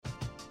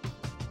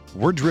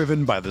We're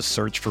driven by the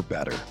search for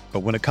better. But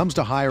when it comes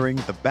to hiring,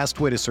 the best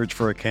way to search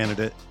for a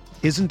candidate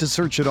isn't to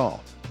search at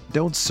all.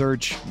 Don't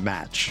search,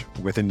 match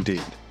with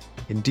Indeed.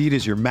 Indeed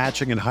is your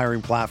matching and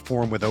hiring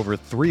platform with over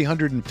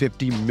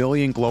 350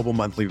 million global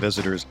monthly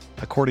visitors,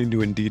 according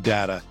to Indeed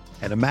data,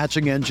 and a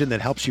matching engine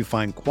that helps you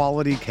find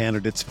quality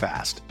candidates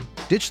fast.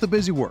 Ditch the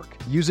busy work.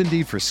 Use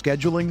Indeed for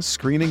scheduling,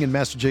 screening, and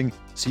messaging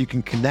so you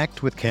can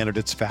connect with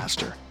candidates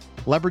faster.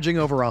 Leveraging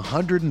over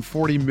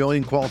 140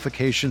 million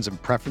qualifications and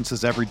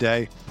preferences every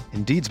day,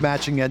 Indeed's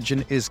matching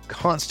engine is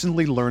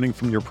constantly learning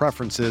from your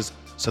preferences,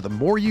 so the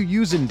more you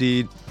use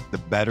Indeed, the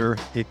better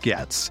it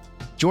gets.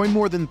 Join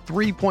more than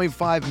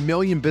 3.5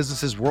 million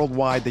businesses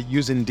worldwide that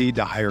use Indeed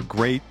to hire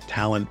great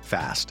talent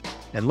fast.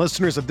 And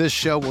listeners of this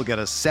show will get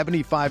a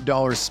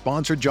 $75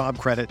 sponsored job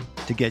credit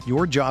to get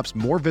your jobs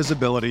more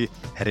visibility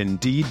at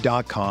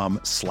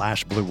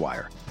Indeed.com/Blue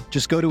Wire.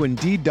 Just go to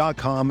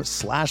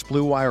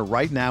Indeed.com/Blue Wire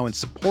right now and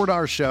support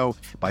our show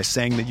by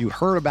saying that you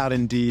heard about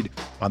Indeed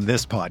on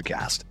this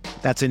podcast.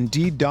 That's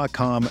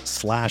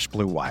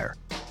Indeed.com/Blue Wire.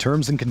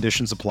 Terms and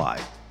conditions apply.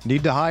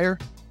 Need to hire?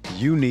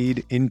 You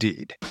need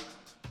Indeed.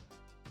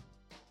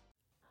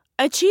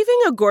 Achieving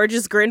a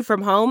gorgeous grin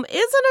from home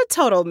isn't a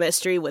total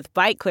mystery with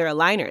Bite Clear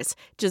aligners.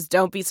 Just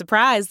don't be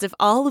surprised if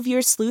all of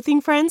your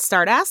sleuthing friends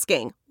start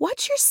asking,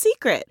 "What's your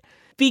secret?"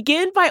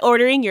 Begin by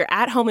ordering your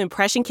at-home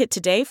impression kit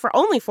today for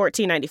only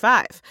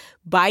 $14.95.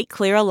 Bite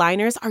Clear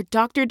aligners are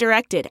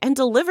doctor-directed and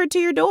delivered to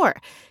your door.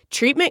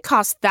 Treatment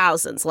costs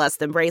thousands less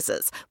than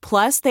braces.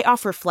 Plus, they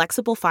offer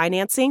flexible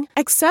financing,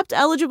 accept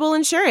eligible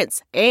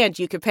insurance, and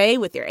you can pay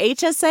with your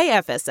HSA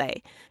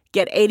FSA.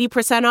 Get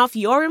 80% off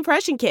your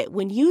impression kit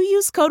when you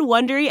use code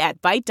WONDERY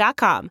at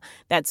Byte.com.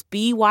 That's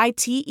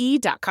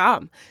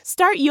BYTE.com.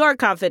 Start your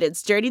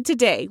confidence journey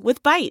today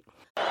with Byte.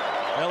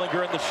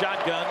 Ellinger in the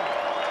shotgun.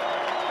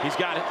 He's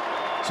got it.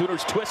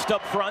 Sooners twist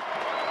up front.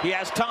 He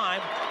has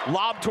time.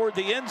 Lob toward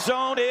the end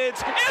zone.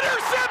 It's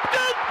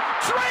intercepted!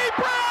 Trey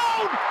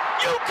Brown!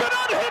 You can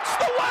unhitch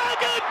the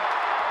wagon!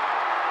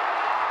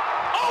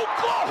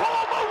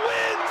 Oklahoma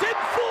wins in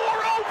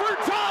 4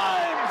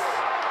 overtimes!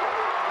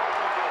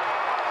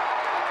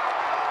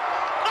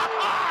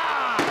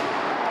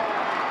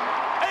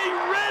 A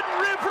Red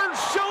River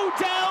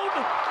showdown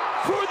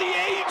for the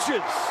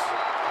ages!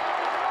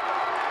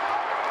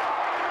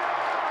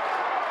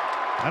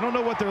 I don't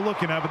know what they're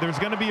looking at, but there's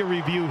going to be a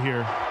review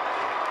here.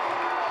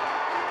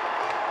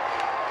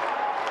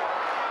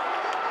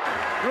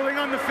 Ruling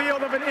on the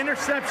field of an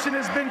interception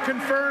has been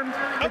confirmed.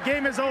 The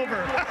game is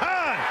over.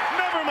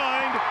 Never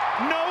mind.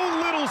 No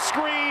little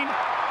screen.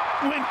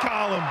 Win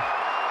column.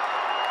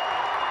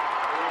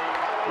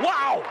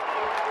 Wow.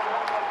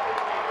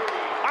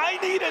 I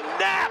need a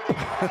nap.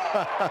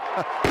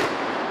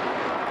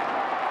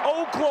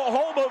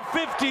 Oklahoma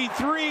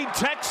 53,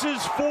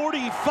 Texas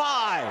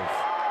 45.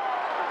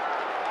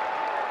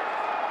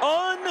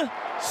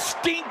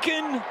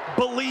 Unstinking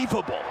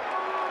believable.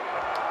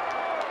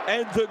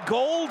 And the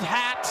gold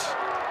hat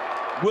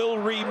will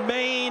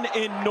remain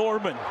in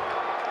Norman.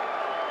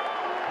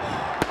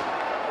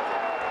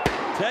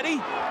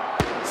 Teddy,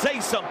 say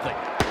something.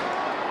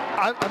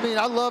 I mean,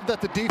 I love that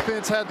the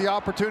defense had the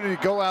opportunity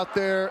to go out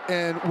there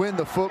and win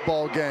the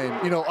football game.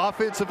 You know,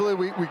 offensively,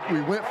 we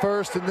went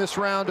first in this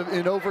round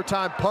in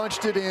overtime,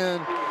 punched it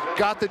in,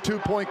 got the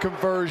 2-point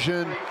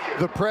conversion.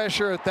 The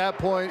pressure at that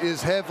point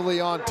is heavily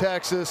on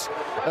Texas.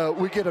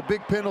 We get a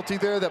big penalty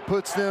there that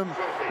puts them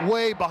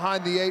way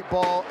behind the 8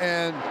 ball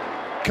and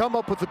come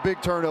up with a big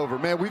turnover.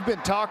 Man, we've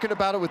been talking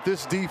about it with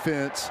this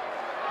defense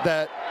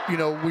that, you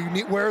know, we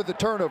need, where are the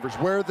turnovers?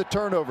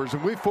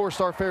 And we forced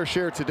our fair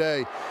share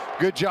today.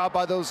 Good job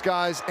by those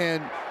guys.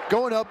 And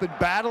going up and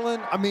battling,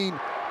 I mean,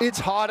 it's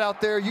hot out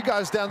there. You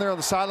guys down there on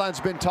the sidelines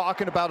have been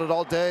talking about it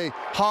all day.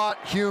 Hot,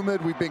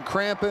 humid, we've been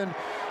cramping.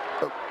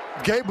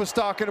 Gabe was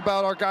talking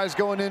about our guys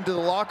going into the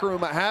locker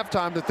room at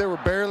halftime that they were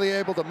barely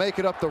able to make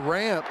it up the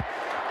ramp.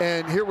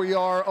 And here we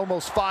are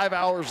almost 5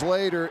 hours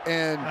later,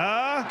 and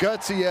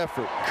gutsy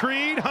effort.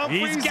 Creed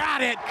Humphreys. He's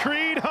got it.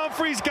 Creed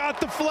Humphreys got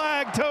the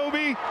flag,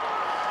 Toby.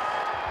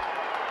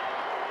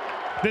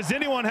 Does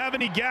anyone have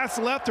any gas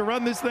left to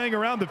run this thing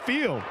around the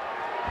field?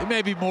 It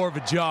may be more of a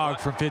jog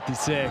from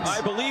 56.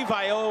 I believe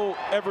I owe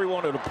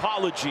everyone an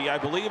apology. I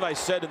believe I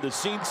said in the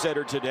scene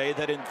setter today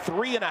that in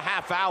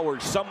 3.5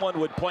 hours someone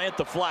would plant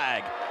the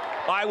flag.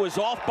 I was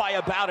off by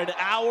about an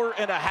hour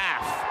and a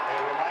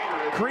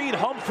half. Creed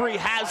Humphrey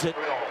has it.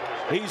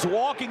 He's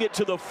walking it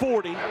to the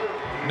 40.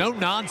 No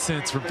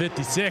nonsense from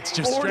 56,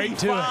 just 45, straight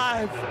to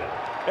it.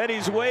 And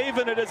he's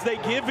waving it as they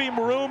give him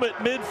room at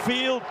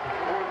midfield.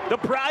 The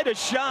pride of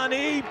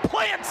Shawnee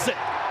plants it.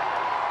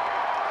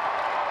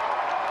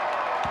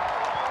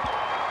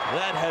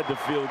 That had to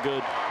feel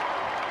good.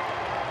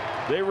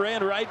 They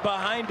ran right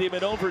behind him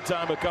in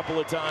overtime a couple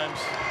of times.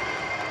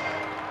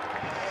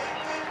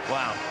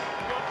 Wow.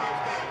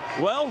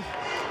 Well,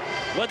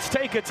 let's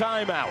take a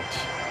timeout.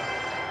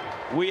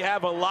 We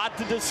have a lot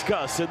to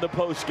discuss in the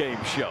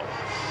postgame show.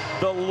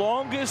 The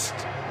longest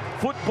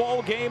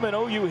football game in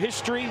OU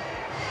history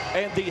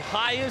and the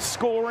highest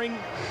scoring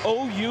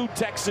OU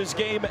Texas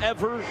game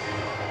ever,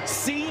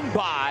 seen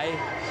by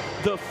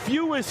the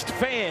fewest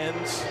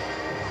fans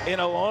in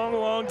a long,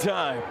 long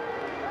time.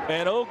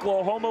 And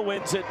Oklahoma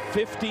wins it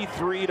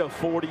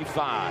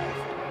 53-45.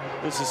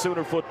 This is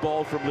Sooner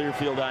football from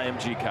Learfield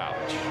IMG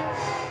College.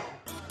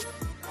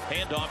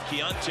 Handoff,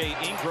 Keontae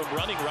Ingram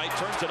running right,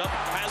 turns it up,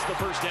 has the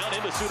first down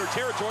into Sooner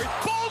territory.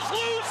 Ball's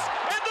loose,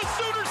 and the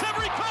Sooners have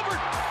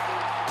recovered.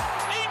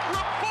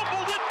 Ingram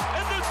fumbled it,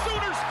 and the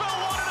Sooners fell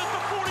on it at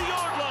the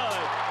 40-yard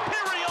line.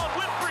 Perrion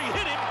Winfrey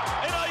hit him,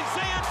 and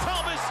Isaiah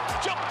Thomas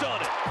jumped on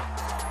it.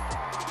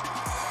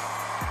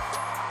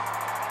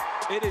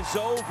 It is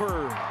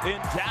over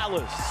in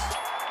Dallas,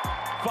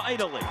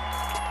 finally.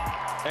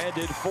 And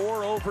in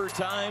 4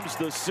 overtimes,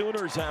 the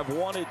Sooners have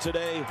won it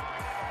today.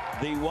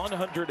 The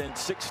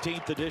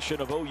 116th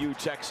edition of OU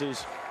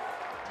Texas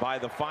by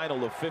the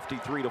final of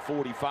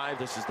 53-45.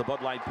 This is the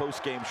Bud Light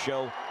postgame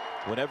show.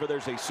 Whenever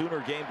there's a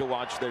Sooner game to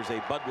watch, there's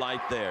a Bud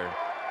Light there.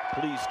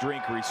 Please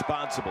drink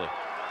responsibly.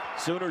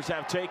 Sooners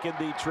have taken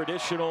the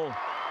traditional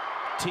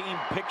team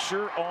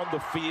picture on the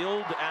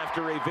field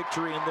after a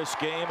victory in this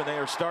game, and they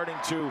are starting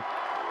to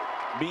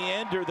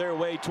meander their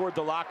way toward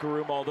the locker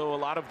room, although a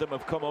lot of them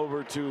have come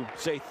over to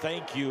say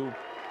thank you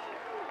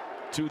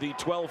to the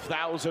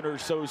 12,000 or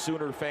so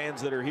Sooner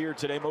fans that are here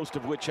today, most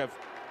of which have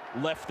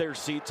left their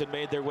seats and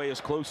made their way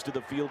as close to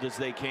the field as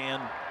they can.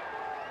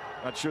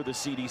 Not sure the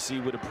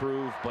CDC would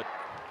approve, but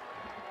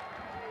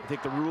I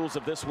think the rules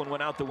of this one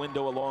went out the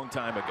window a long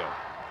time ago.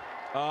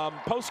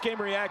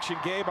 Post-game reaction,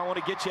 Gabe, I want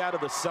to get you out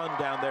of the sun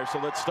down there, so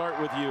let's start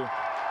with you.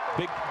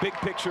 Big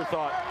picture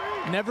thought.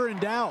 Never in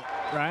doubt,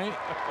 right?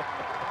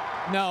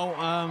 No,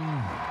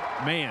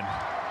 man,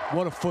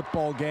 what a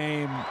football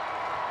game.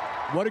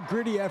 What a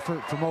gritty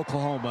effort from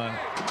Oklahoma.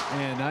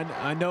 And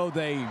I know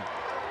they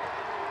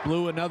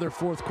blew another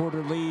fourth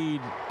quarter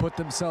lead, put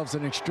themselves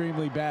in an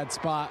extremely bad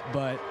spot,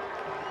 but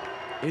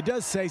it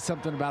does say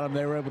something about them.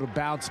 They were able to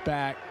bounce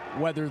back,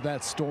 weather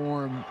that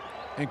storm,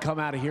 and come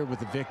out of here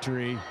with a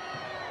victory.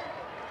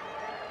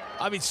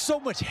 I mean, so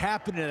much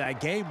happened in that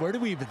game. Where do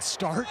we even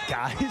start,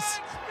 guys?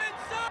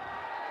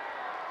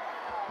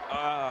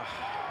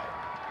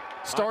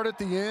 Start at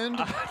the end.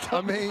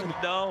 I mean,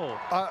 no.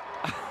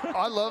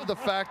 I love the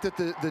fact that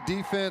the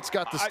defense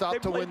got the stop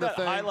to win the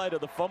thing. Highlight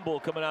of the fumble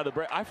coming out of the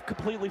break. I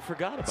completely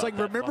forgot about It's like,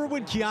 remember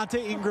when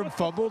Keontae Ingram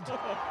fumbled?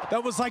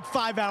 That was like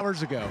 5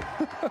 hours ago.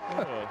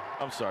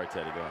 I'm sorry,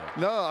 Teddy. Go ahead.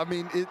 No, I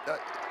mean,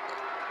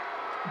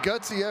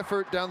 gutsy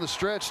effort down the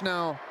stretch.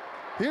 Now,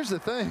 here's the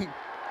thing.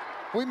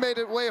 We made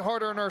it way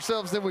harder on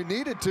ourselves than we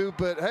needed to,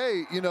 but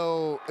hey, you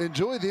know,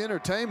 enjoy the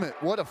entertainment.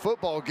 What a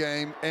football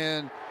game.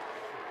 And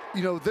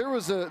you know, there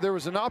was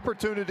an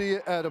opportunity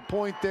at a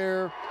point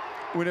there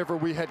whenever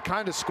we had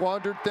kind of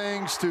squandered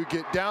things to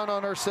get down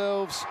on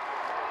ourselves,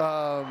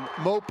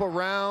 mope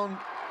around,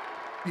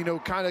 you know,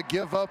 kind of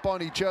give up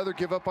on each other,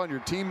 give up on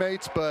your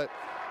teammates. But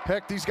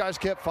heck, these guys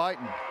kept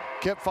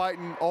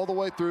fighting all the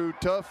way through.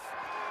 Tough.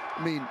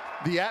 I mean,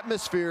 the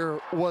atmosphere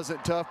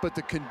wasn't tough, but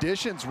the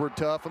conditions were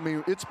tough. I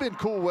mean, it's been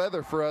cool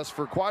weather for us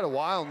for quite a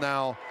while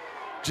now,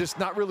 just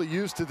not really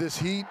used to this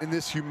heat and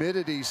this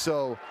humidity.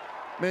 So,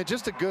 man,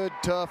 just a good,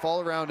 tough,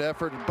 all-around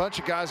effort. A bunch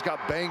of guys got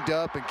banged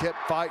up and kept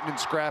fighting and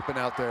scrapping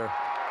out there.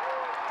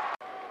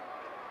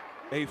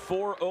 A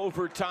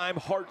 4-overtime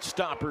heart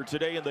stopper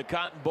today in the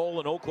Cotton Bowl,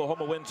 and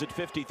Oklahoma wins at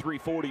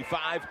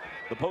 53-45.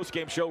 The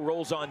postgame show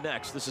rolls on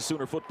next. This is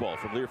Sooner football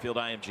from Learfield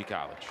IMG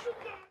College.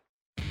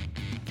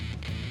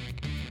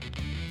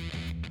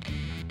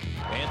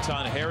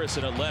 Anton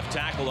Harrison at left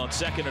tackle on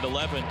 2nd and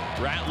 11.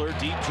 Rattler,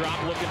 deep drop,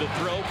 looking to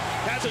throw.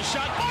 Has a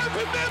shot.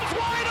 Marvin Mims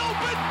wide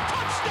open.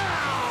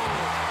 Touchdown!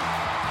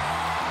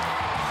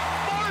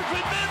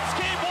 Marvin Mims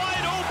came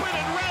wide open,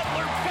 and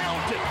Rattler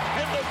found it.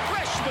 And the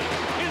freshman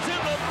is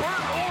in the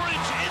burnt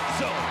orange end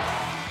zone.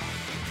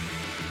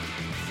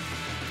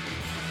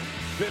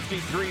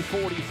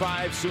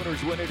 53-45.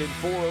 Sooners win it in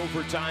 4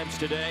 overtimes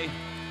today.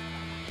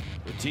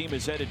 The team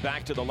is headed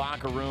back to the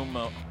locker room.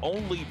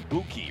 Only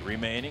Buki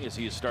remaining as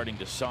he is starting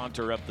to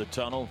saunter up the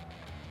tunnel.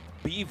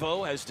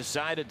 Bevo has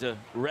decided to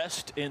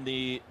rest in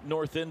the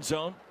north end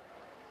zone.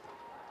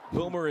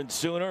 Boomer and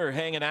Sooner are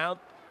hanging out,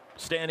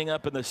 standing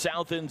up in the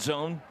south end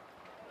zone.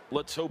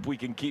 Let's hope we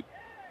can keep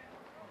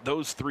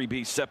those 3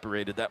 be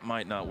separated. That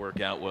might not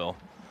work out well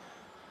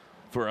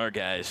for our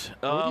guys.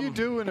 What do you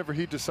do whenever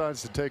he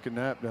decides to take a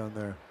nap down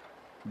there?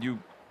 You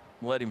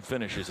let him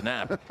finish his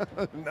nap.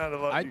 Not a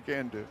lot you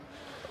can do.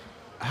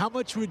 How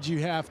much would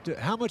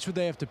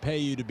they have to pay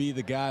you to be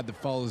the guy that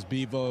follows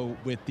Bevo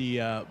with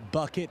the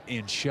bucket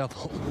and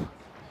shovel?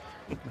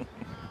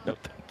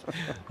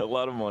 A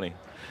lot of money.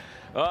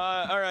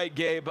 All right,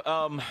 Gabe.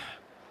 I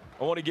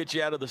want to get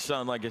you out of the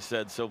sun, like I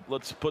said, so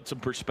let's put some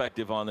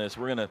perspective on this.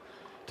 We're going to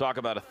talk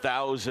about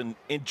 1,000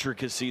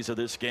 intricacies of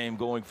this game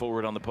going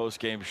forward on the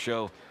post-game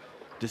show.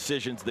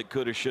 Decisions that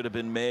could have, should have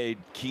been made,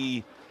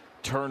 key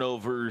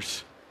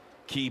turnovers,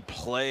 key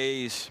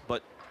plays,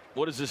 but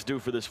what does this do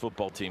for this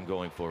football team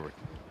going forward?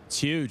 It's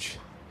huge,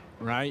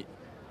 right?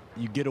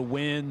 You get a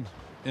win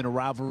in a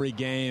rivalry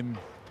game.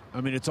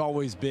 I mean, it's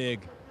always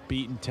big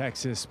beating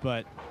Texas,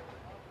 but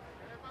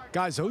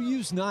guys,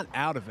 OU's not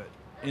out of it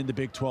in the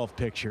Big 12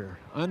 picture.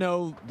 I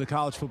know the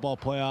college football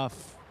playoff,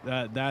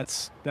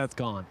 that's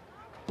gone.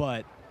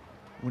 But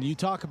when you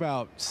talk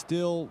about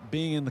still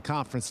being in the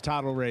conference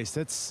title race,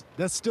 that's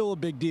still a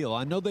big deal.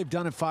 I know they've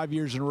done it 5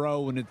 years in a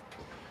row, and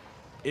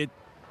it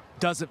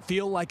doesn't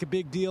feel like a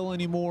big deal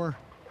anymore,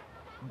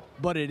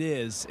 but it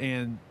is,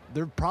 and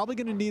they're probably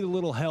going to need a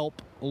little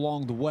help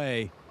along the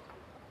way.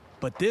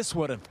 But this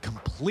would have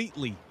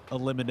completely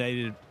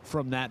eliminated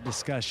from that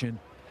discussion.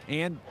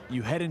 And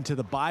you head into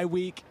the bye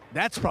week.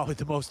 That's probably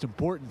the most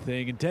important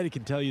thing, and Teddy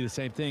can tell you the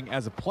same thing.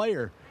 As a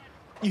player,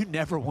 you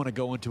never want to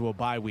go into a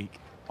bye week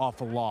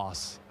off a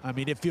loss. I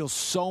mean, it feels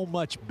so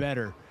much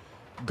better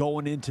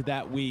going into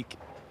that week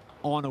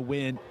on a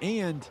win,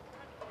 and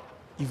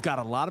you've got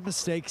a lot of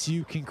mistakes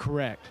you can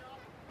correct.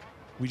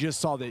 We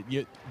just saw that.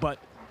 But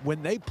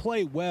when they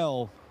play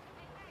well,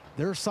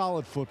 they're a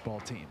solid football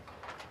team.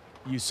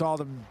 You saw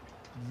them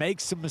make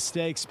some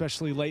mistakes,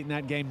 especially late in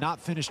that game, not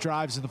finish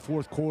drives in the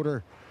fourth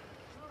quarter.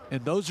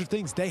 And those are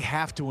things they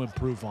have to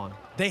improve on.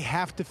 They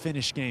have to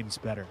finish games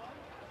better.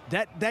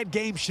 That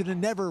game should have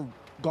never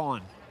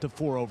gone to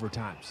 4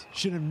 overtimes.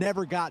 Should have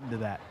never gotten to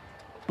that.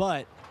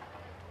 But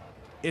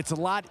it's a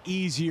lot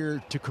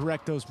easier to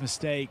correct those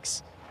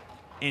mistakes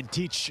and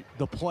teach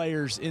the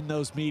players in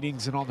those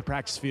meetings and on the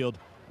practice field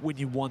when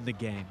you won the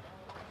game.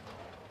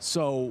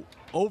 So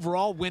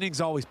overall, winning's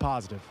always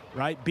positive,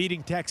 right?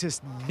 Beating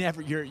Texas,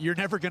 you're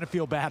never going to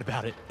feel bad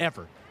about it,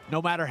 ever,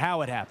 no matter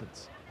how it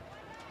happens.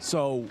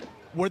 So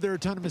were there a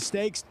ton of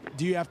mistakes?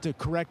 Do you have to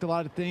correct a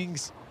lot of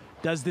things?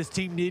 Does this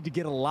team need to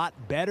get a lot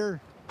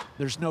better?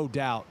 There's no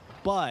doubt.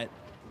 But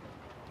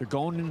they're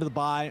going into the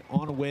bye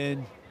on a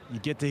win. You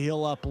get to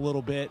heal up a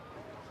little bit.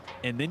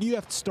 And then you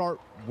have to start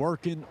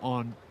working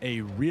on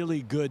a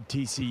really good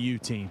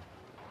TCU team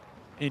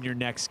in your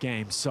next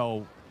game.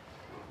 So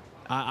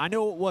I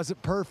know it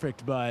wasn't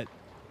perfect, but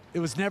it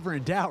was never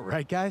in doubt,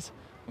 right, guys?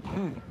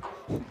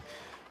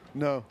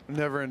 No,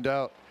 never in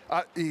doubt.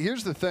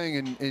 Here's the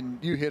thing, and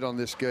you hit on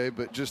this, Gabe,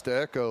 but just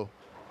to echo,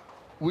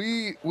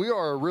 we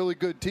are a really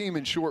good team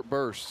in short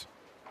bursts.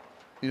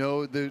 You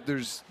know,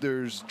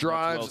 there's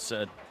drives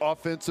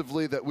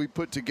offensively that we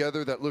put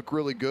together that look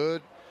really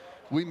good.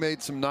 We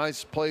made some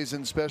nice plays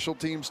in special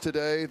teams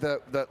today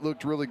that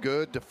looked really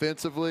good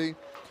defensively.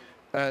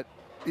 At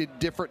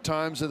different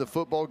times of the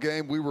football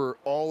game, we were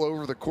all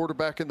over the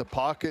quarterback in the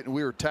pocket, and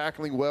we were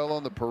tackling well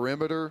on the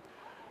perimeter,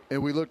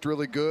 and we looked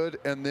really good.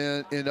 And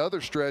then in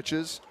other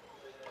stretches,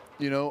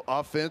 you know,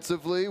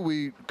 offensively,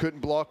 we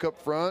couldn't block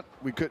up front.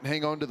 We couldn't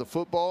hang on to the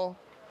football.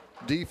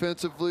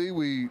 Defensively,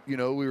 we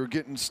were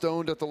getting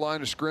stoned at the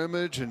line of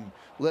scrimmage and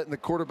letting the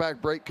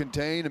quarterback break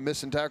contain and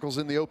missing tackles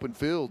in the open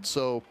field.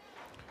 So,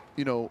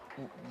 you know,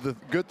 the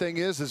good thing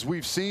is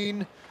we've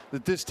seen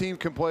that this team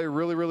can play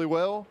really, really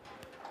well,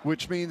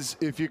 which means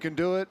if you can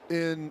do it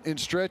in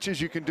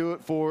stretches, you can do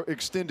it for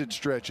extended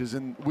stretches.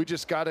 And we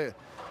just got to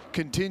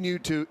continue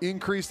to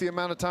increase the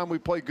amount of time we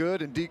play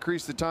good and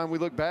decrease the time we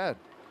look bad.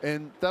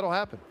 And that'll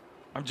happen.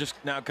 I'm just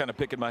now kind of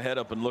picking my head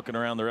up and looking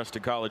around the rest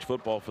of college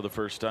football for the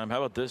first time. How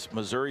about this?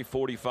 Missouri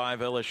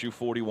 45, LSU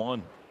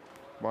 41.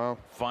 Wow.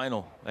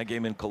 Final. That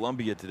game in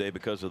Columbia today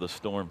because of the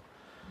storm.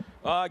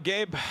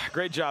 Gabe,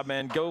 great job,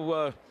 man.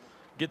 Go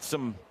get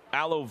some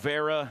aloe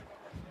vera,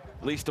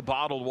 at least a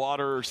bottled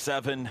water or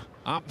 7.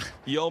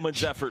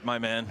 Yeoman's effort, my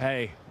man.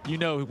 Hey, you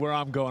know where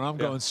I'm going. I'm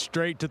going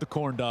straight to the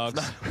corn dogs.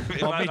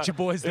 I'll meet you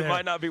boys there. It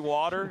might not be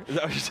water.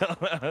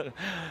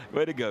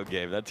 Way to go,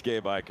 Gabe. That's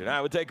Gabe Eichen. All right,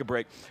 we'll take a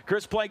break.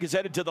 Chris Plank is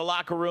headed to the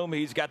locker room.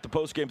 He's got the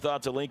post-game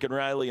thoughts of Lincoln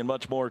Riley and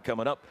much more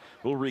coming up.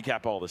 We'll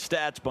recap all the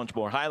stats, bunch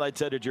more highlights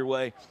headed your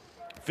way.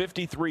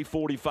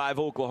 53-45,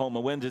 Oklahoma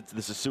wins it.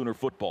 This is Sooner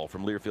football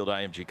from Learfield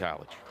IMG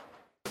College.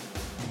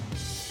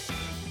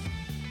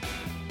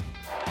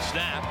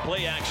 Snap,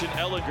 play action,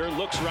 Ellinger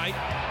looks right.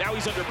 Now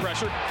he's under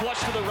pressure, flush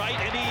to the right,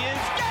 and he is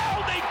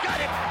down. They got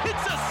it.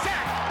 It's a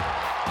sack.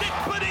 Nick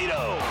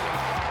Bonito.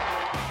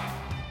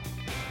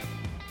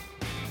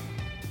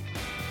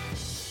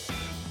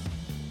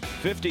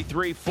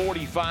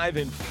 (53-45)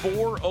 in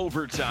 4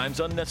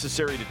 overtimes.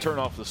 Unnecessary to turn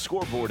off the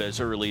scoreboard as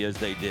early as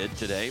they did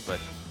today, but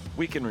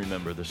we can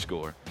remember the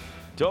score.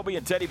 Toby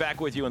and Teddy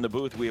back with you in the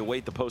booth. We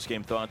await the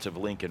post-game thoughts of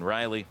Lincoln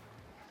Riley.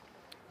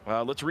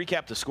 Let's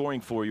recap the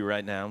scoring for you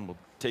right now, and we'll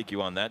take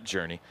you on that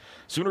journey.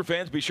 Sooner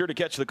fans, be sure to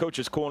catch the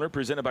Coach's Corner,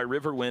 presented by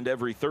Riverwind,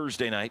 every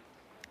Thursday night,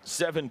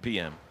 7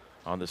 p.m.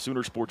 on the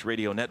Sooner Sports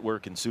Radio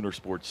Network and Sooner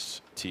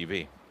Sports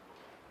TV.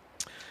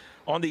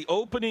 On the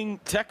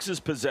opening Texas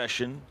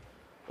possession,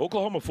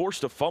 Oklahoma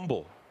forced a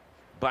fumble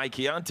by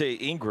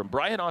Keontae Ingram.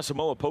 Brian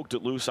Asamoah poked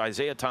it loose.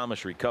 Isaiah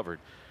Thomas recovered.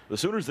 The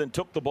Sooners then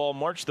took the ball,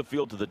 marched the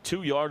field to the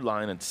 2-yard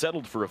line, and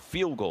settled for a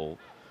field goal.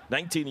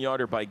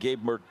 19-yarder by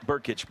Gabe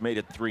Burkich made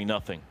it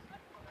 3-0.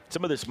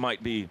 Some of this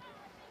might be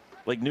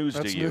like news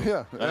to you.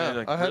 Yeah.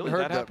 I hadn't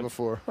heard that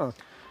before. Huh.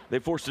 They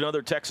forced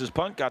another Texas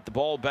punt, got the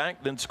ball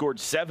back, then scored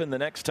 7 the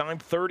next time.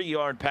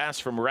 30-yard pass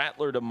from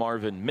Rattler to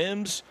Marvin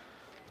Mims.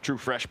 True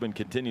freshman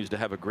continues to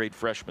have a great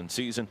freshman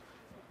season.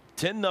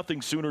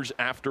 10-0 Sooners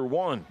after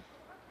one.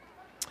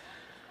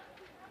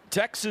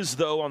 Texas,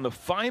 though, on the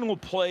final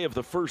play of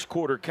the first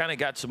quarter, kind of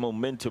got some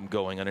momentum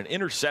going. On an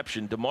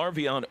interception,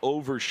 DeMarvion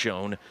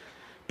Overshone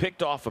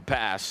picked off a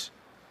pass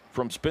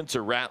from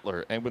Spencer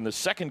Rattler. And when the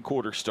second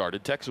quarter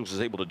started, Texas was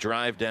able to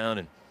drive down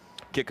and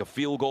kick a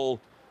field goal,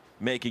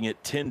 making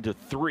it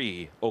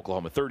 10-3.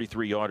 Oklahoma,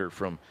 33-yarder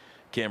from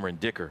Cameron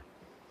Dicker.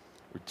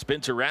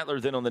 Spencer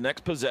Rattler then on the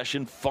next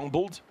possession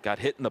fumbled, got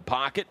hit in the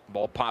pocket,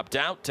 ball popped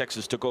out.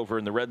 Texas took over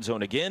in the red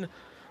zone again.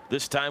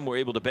 This time we're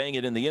able to bang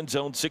it in the end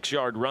zone.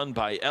 6-yard run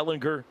by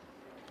Ellinger.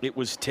 It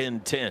was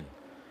 10-10.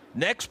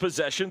 Next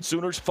possession,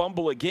 Sooners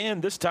fumble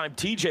again. This time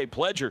TJ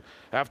Pledger,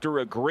 after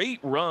a great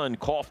run,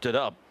 coughed it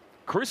up.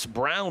 Chris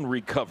Brown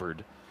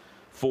recovered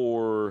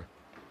for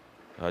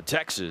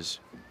Texas.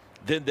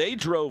 Then they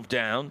drove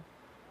down,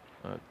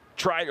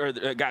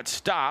 got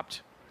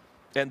stopped,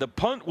 and the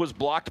punt was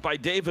blocked by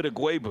David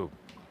Agwebu.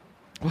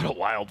 What a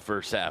wild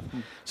first half.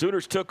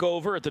 Sooners took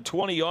over at the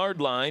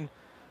 20-yard line.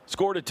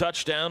 Scored a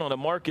touchdown on a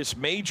Marcus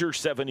Major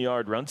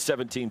 7-yard run,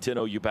 17-10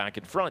 OU back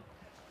in front.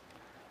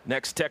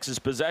 Next Texas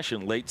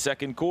possession, late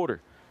second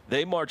quarter.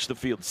 They marched the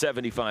field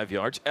 75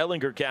 yards.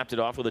 Ellinger capped it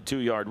off with a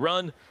 2-yard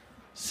run.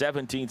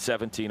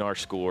 17-17 our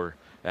score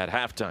at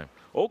halftime.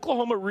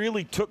 Oklahoma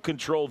really took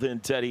control then,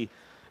 Teddy,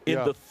 in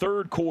the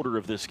third quarter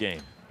of this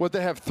game. Well,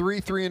 they have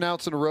 3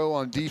 3-and-outs in a row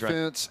on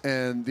defense,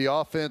 and the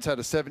offense had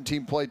a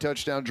 17-play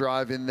touchdown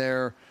drive in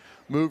there,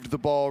 moved the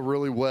ball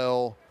really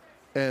well.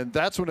 And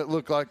that's when it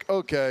looked like,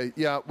 okay,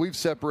 yeah, we've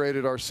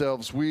separated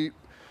ourselves. You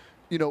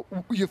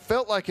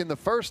felt like in the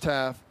first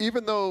half,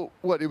 even though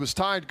it was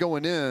tied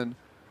going in,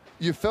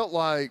 you felt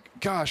like,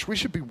 gosh, we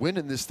should be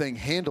winning this thing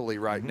handily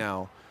right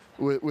now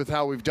with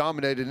how we've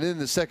dominated. And in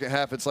the second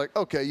half, it's like,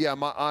 okay, yeah,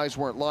 my eyes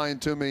weren't lying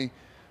to me.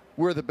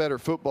 We're the better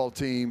football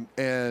team.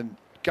 And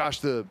gosh,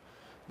 the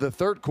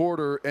third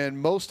quarter and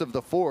most of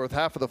the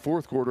half of the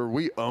fourth quarter,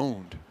 we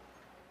owned.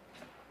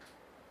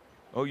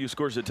 OU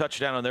scores a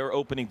touchdown on their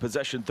opening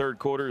possession third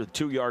quarter. The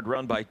 2-yard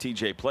run by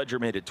TJ Pledger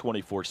made it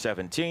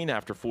 24-17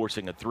 after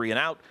forcing a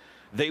 3-and-out.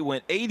 They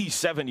went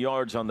 87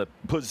 yards on the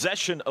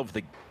possession of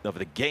the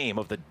game,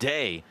 of the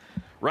day,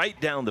 right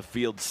down the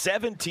field.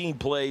 17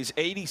 plays,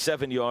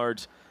 87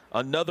 yards.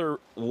 Another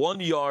 1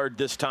 yard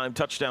this time.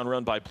 Touchdown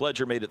run by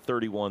Pledger made it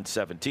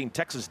 31-17.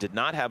 Texas did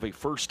not have a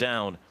first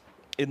down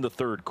in the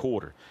third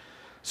quarter.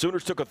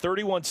 Sooners took a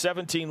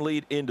 31-17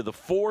 lead into the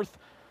fourth.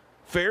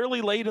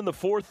 Fairly late in the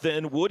fourth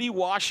then, Woody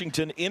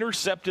Washington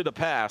intercepted a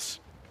pass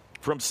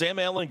from Sam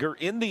Ellinger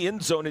in the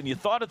end zone, and you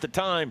thought at the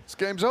time, this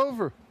game's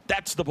over.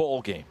 That's the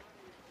ball game.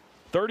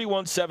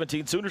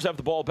 31-17. Sooners have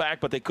the ball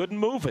back, but they couldn't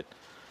move it.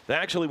 They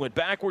actually went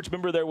backwards.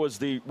 Remember, there was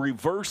the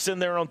reverse in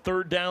there on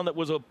third down. That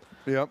was a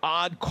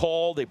odd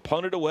call. They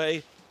punted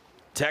away.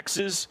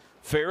 Texas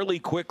fairly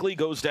quickly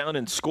goes down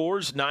and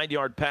scores.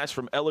 9-yard pass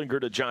from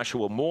Ellinger to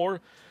Joshua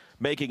Moore,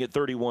 making it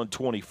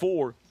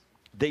 31-24.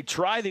 They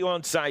try the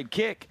onside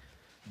kick.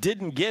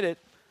 Didn't get it,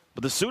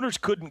 but the Sooners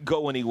couldn't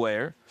go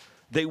anywhere.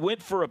 They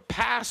went for a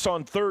pass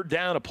on third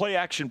down, a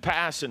play-action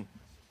pass, and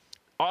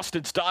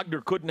Austin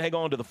Stogner couldn't hang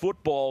on to the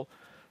football,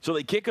 so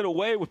they kick it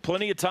away with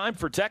plenty of time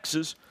for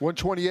Texas.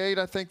 128,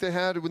 I think they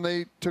had when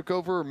they took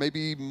over, or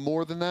maybe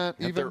more than that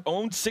even. At their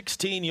own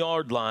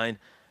 16-yard line,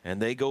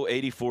 and they go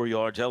 84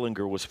 yards.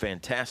 Ellinger was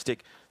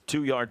fantastic.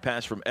 2-yard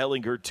pass from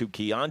Ellinger to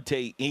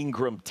Keontae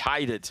Ingram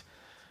tied it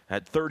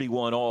at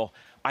 31 all.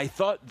 I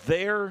thought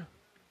there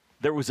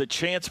was a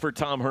chance for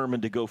Tom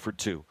Herman to go for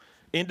 2.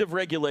 End of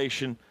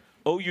regulation.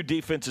 OU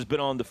defense has been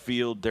on the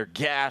field. They're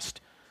gassed.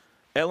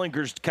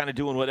 Ellinger's kind of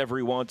doing whatever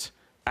he wants.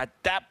 At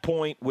that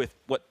point, with,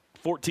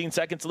 14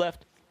 seconds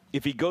left,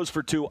 if he goes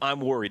for 2,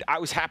 I'm worried. I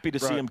was happy to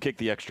see him kick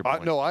the extra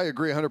point. No, I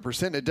agree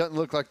 100%. It doesn't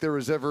look like there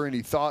was ever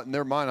any thought in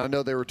their mind. I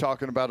know they were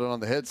talking about it on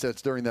the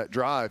headsets during that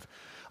drive.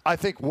 I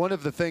think one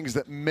of the things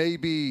that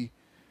maybe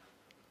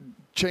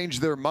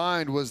changed their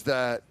mind was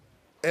that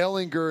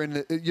Ellinger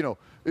and,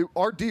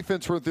 our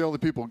defense weren't the only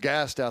people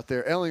gassed out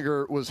there.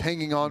 Ellinger was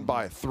hanging on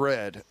by a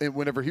thread. And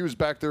whenever he was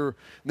back there and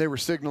they were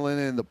signaling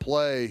in the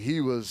play,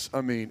 he was,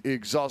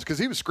 exhausted because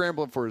he was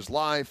scrambling for his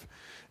life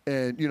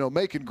and,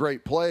 making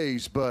great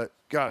plays. But,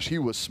 gosh, he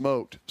was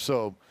smoked.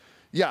 So,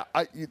 yeah,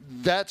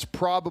 that's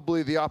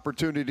probably the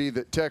opportunity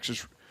that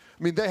Texas –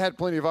 they had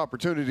plenty of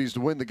opportunities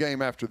to win the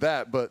game after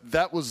that. But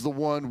that was the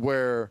one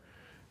where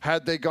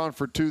had they gone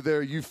for 2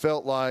 there, you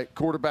felt like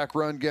quarterback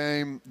run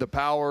game, the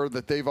power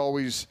that they've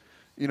always –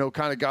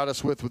 kind of got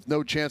us with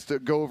no chance to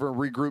go over and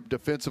regroup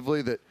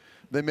defensively, that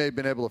they may have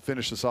been able to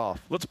finish us off.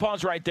 Let's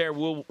pause right there.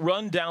 We'll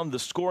run down the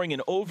scoring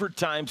and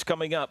overtimes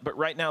coming up. But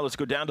right now, let's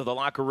go down to the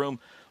locker room.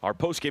 Our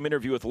postgame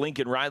interview with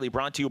Lincoln Riley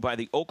brought to you by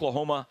the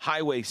Oklahoma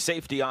Highway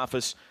Safety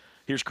Office.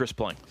 Here's Chris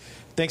Plank.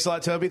 Thanks a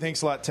lot, Toby.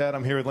 Thanks a lot, Ted.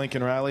 I'm here with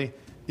Lincoln Riley.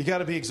 You got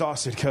to be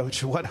exhausted,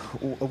 Coach. What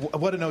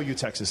an OU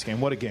Texas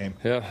game. What a game.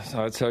 Yeah,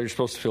 that's how you're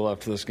supposed to feel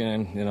after this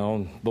game.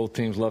 Both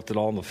teams left it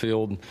all on the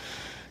field.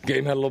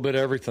 Game had a little bit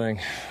of everything.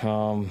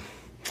 I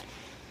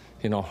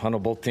know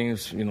both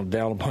teams,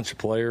 down a bunch of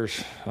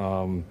players.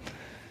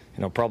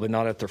 probably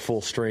not at their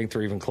full strength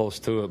or even close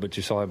to it, but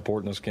you saw how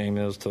important this game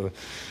is to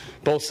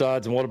both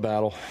sides, and what a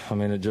battle. I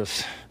mean, it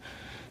just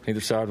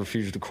neither side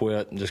refused to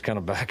quit, and just kind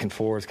of back and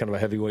forth, kind of a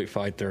heavyweight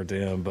fight there at the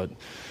end. But,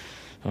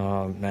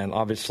 man,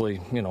 obviously,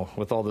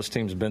 with all this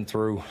team's been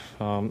through,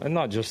 and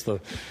not just the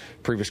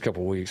previous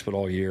couple of weeks, but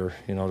all year,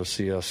 to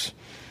see us,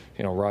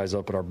 rise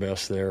up at our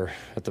best there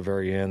at the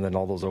very end, and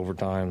all those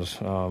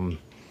overtimes.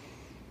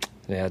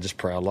 Yeah, just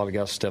proud. A lot of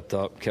guys stepped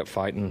up, kept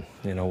fighting,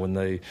 when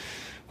they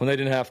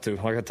didn't have to.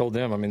 Like I told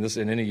them, I mean, this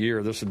in any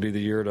year, this would be the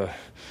year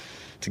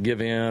to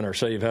give in or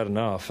say you've had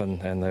enough,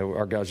 and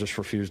our guys just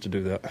refused to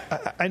do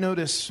that. I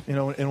noticed,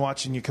 in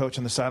watching you coach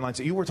on the sidelines,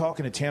 that you were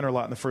talking to Tanner a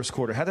lot in the first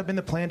quarter. Had that been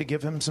the plan to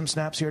give him some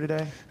snaps here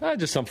today? I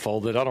just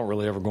unfolded. I don't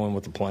really ever go in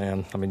with the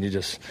plan. I mean, you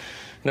just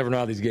never know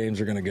how these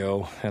games are going to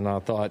go, and I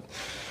thought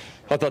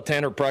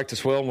Tanner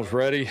practiced well and was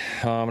ready,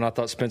 and I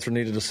thought Spencer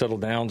needed to settle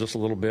down just a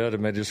little bit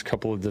and made just a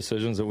couple of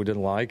decisions that we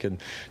didn't like.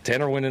 And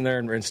Tanner went in there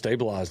and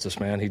stabilized us,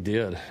 man. He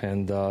did,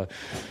 and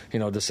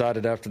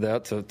decided after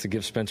that to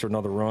give Spencer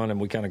another run, and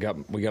we kind of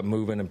got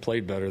moving and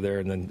played better there,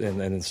 and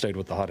then stayed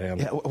with the hot hand.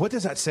 Yeah, what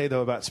does that say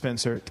though about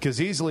Spencer?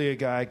 Because easily a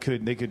guy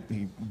he'd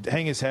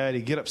hang his head,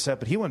 he'd get upset,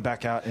 but he went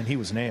back out and he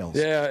was nails.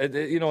 Yeah,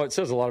 it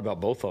says a lot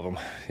about both of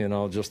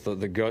them. Just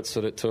the guts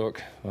that it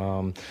took.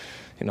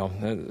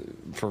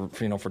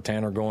 For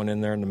Tanner going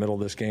in there in the middle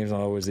of this game is not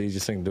always the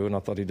easiest thing to do, and I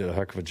thought he did a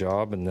heck of a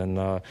job. And then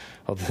other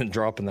than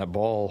dropping that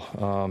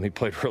ball, he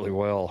played really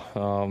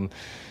well.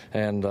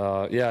 And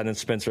then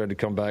Spencer had to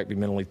come back, be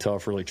mentally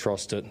tough, really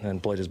trust it,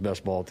 and played his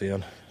best ball at the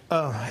end.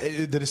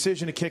 The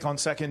decision to kick on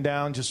second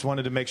down, just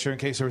wanted to make sure in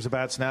case there was a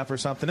bad snap or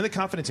something. And the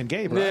confidence in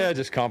Gabe, right? Yeah,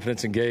 just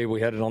confidence in Gabe. We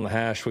had it on the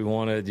hash we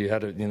wanted.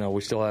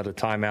 We still had a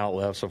timeout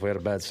left, so if we had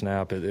a bad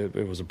snap,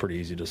 it was a pretty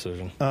easy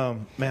decision.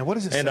 Man, what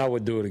does it say? And I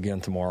would do it again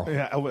tomorrow.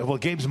 Yeah, well,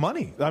 Gabe's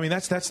money. I mean,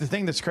 that's the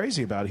thing that's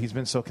crazy about it. He's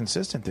been so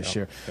consistent this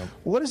year. Yep.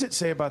 What does it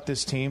say about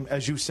this team,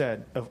 as you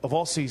said, of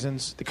all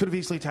seasons? They could have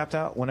easily tapped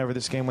out whenever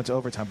this game went to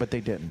overtime, but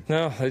they didn't.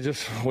 No,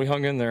 we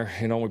hung in there.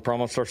 We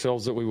promised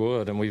ourselves that we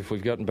would, and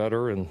we've gotten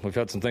better, and we've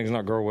had some things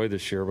not go our way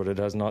this year, but it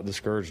has not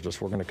discouraged us.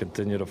 We're going to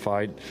continue to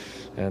fight,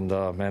 and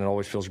man, it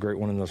always feels great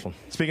winning this one.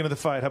 Speaking of the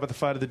fight, how about the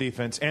fight of the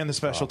defense and the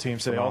special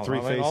teams today? All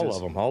three phases.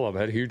 All of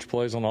them had huge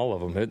plays on all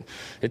of them.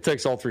 It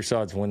takes all three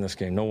sides to win this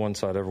game. No one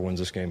side ever wins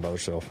this game by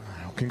themselves.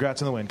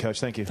 Congrats on the win, Coach.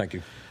 Thank you. Thank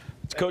you.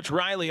 It's Coach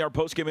Riley. Our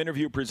postgame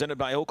interview presented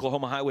by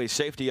Oklahoma Highway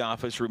Safety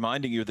Office,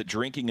 reminding you that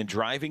drinking and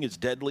driving is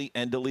deadly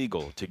and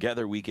illegal.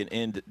 Together we can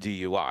end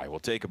DUI. We'll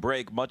take a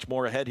break. Much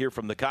more ahead here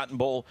from the Cotton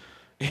Bowl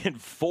in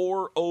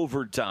 4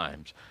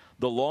 overtimes.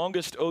 The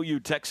longest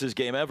OU-Texas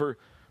game ever.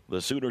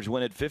 The Sooners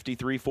win at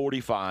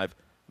 53-45.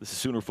 This is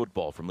Sooner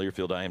football from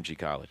Learfield IMG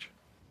College.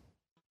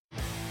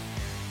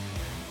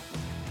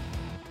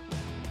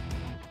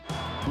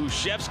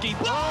 Buszewski. It's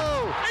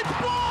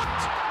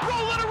blocked!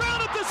 Rolling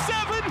around at the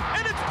 7,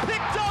 and it's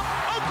picked up.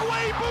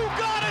 Aguabu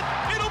got it.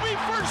 It'll be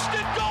first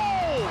and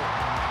goal.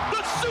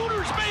 The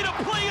Sooners made a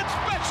play at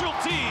special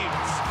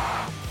teams.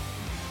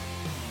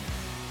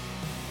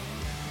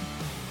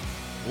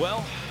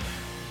 Well,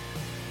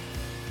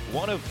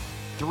 one of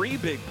 3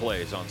 big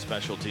plays on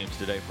special teams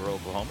today for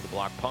Oklahoma. The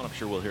block punt. I'm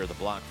sure we'll hear the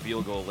block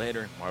field goal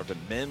later. Marvin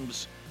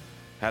Mims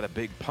had a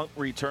big punt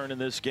return in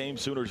this game.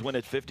 Sooners win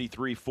at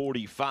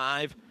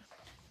 53-45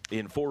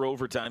 in 4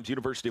 overtimes.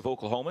 University of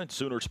Oklahoma and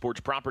Sooner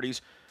Sports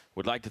Properties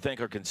would like to thank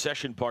our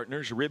concession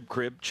partners, Rib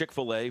Crib,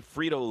 Chick-fil-A,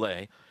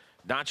 Frito-Lay,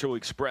 Nacho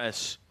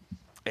Express,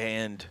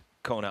 and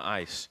Kona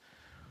Ice.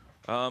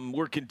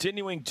 We're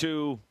continuing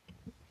to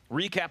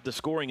recap the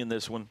scoring in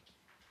this one.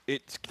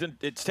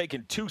 It's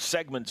taken 2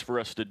 segments for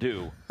us to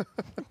do.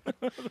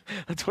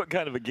 That's what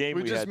kind of a game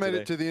we had just made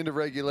today. it to the end of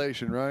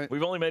regulation, right?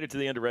 We've only made it to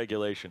the end of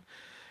regulation.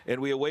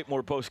 And we await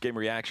more post-game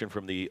reaction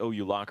from the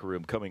OU locker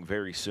room coming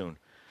very soon.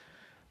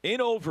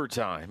 In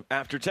overtime,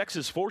 after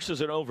Texas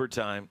forces an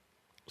overtime,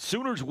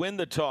 Sooners win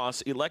the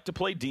toss, elect to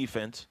play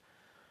defense.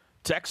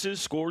 Texas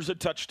scores a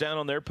touchdown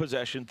on their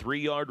possession,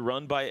 3-yard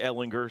run by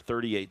Ellinger,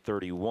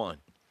 38-31.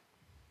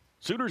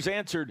 Sooners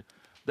answered,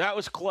 that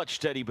was clutch,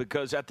 Teddy,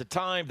 because at the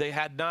time they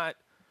had not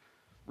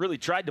really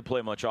tried to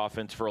play much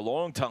offense for a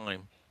long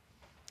time,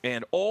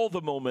 and all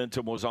the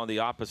momentum was on the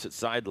opposite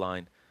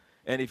sideline.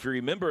 And if you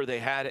remember, they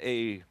had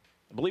I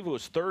believe it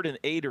was 3rd and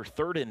 8 or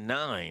 3rd and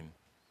 9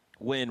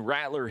 when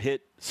Rattler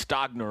hit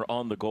Stogner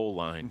on the goal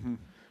line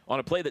on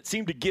a play that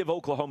seemed to give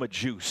Oklahoma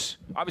juice.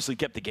 Obviously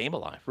kept the game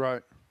alive.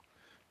 Right.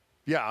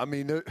 Yeah, I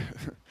mean,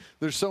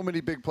 there's so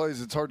many big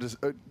plays, it's hard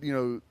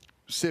to,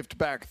 sift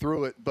back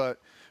through it, but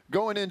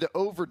going into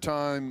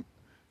overtime,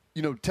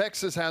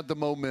 Texas had the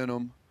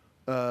momentum.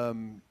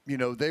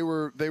 They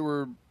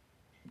were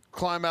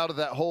climb out of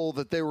that hole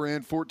that they were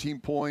in, 14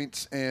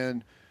 points,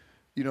 and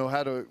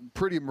had a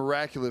pretty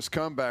miraculous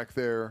comeback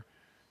there.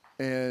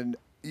 And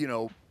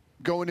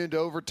going into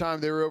overtime,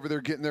 they were over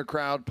there getting their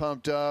crowd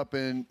pumped up,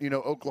 and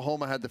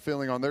Oklahoma had the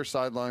feeling on their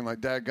sideline like,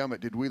 dadgummit,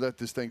 did we let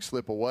this thing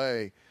slip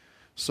away?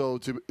 So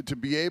to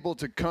be able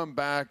to come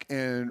back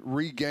and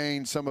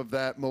regain some of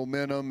that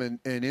momentum and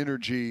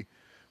energy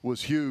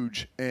was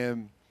huge.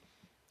 And,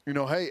 You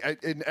know, hey,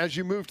 and as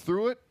you moved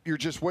through it, you're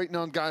just waiting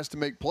on guys to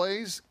make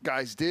plays.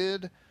 Guys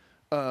did.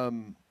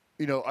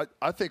 You know,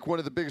 I think one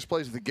of the biggest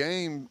plays of the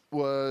game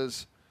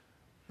was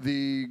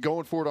the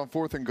going for it on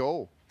 4th and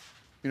goal.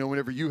 You know,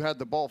 whenever you had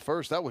the ball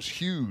first, that was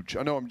huge.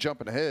 I know I'm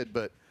jumping ahead,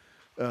 but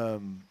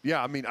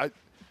yeah, I mean,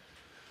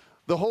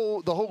 the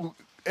whole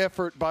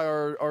effort by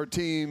our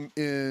team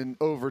in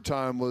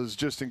overtime was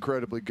just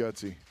incredibly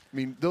gutsy. I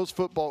mean,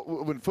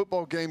 when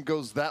football game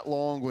goes that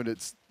long, when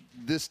it's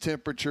this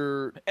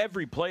temperature,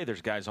 every play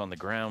there's guys on the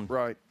ground,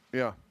 right?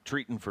 Yeah,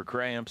 treating for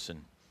cramps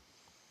and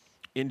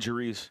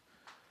injuries.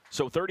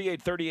 So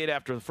 38-38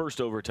 after the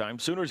first overtime.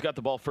 Sooners got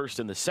the ball first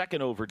in the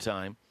second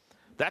overtime.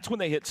 That's when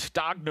they hit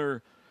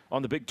Stogner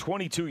on the big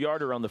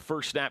 22-yarder on the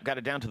first snap, got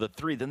it down to the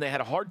 3. Then they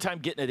had a hard time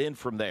getting it in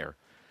from there.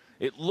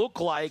 It looked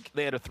like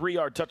they had a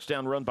 3-yard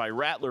touchdown run by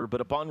Rattler, but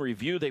upon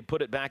review, they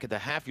put it back at the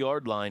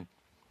half-yard line,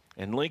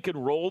 and Lincoln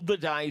rolled the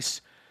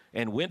dice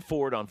and went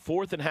for it on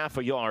 4th and half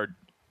a yard.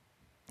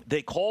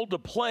 They called a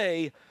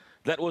play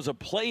that was a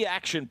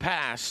play-action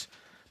pass,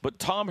 but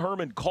Tom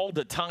Herman called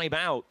a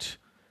timeout.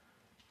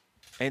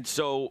 And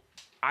so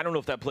I don't know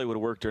if that play would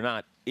have worked or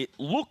not. It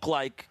looked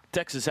like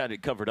Texas had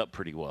it covered up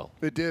pretty well.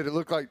 It did. It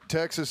looked like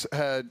Texas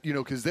had, you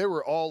know, because they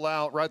were all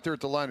out right there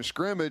at the line of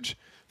scrimmage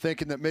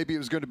thinking that maybe it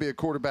was going to be a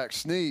quarterback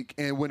sneak.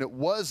 And when it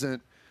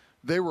wasn't,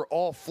 they were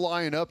all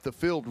flying up the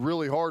field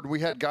really hard. We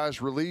had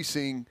guys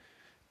releasing,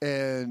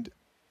 and,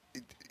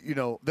 you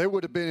know, they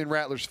would have been in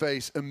Rattler's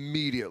face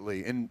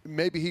immediately. And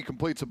maybe he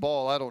completes a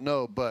ball. I don't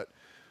know. But,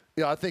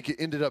 yeah, I think it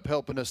ended up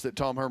helping us that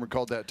Tom Herman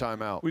called that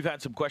timeout. We've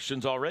had some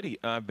questions already.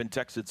 I've been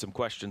texted some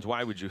questions.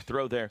 Why would you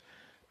throw there?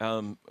 I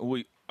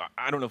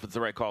don't know if it's the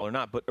right call or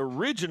not, but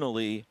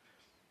originally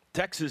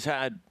Texas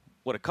had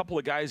a couple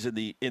of guys in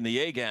the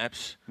A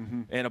gaps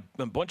and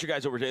a bunch of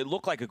guys over there. It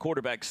looked like a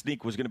quarterback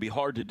sneak was going to be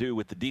hard to do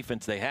with the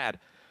defense they had.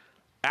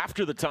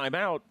 After the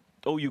timeout,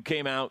 OU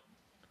came out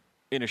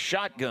in a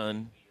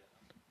shotgun,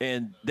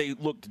 and they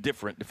looked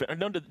different.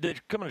 Did they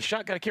come in a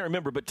shotgun? I can't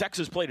remember, but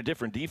Texas played a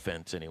different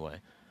defense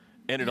anyway.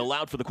 And it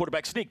allowed for the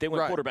quarterback sneak. They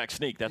went quarterback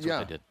sneak. That's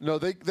what they did. No,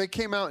 they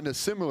came out in a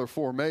similar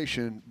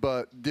formation,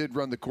 but did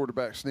run the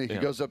quarterback sneak. Yeah.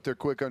 He goes up there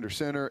quick under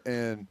center,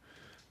 and,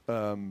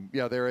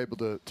 they're able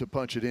to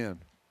punch it in.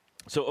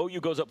 So OU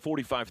goes up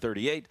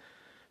 45-38.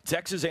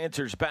 Texas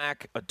answers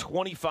back a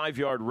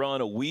 25-yard run,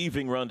 a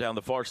weaving run down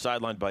the far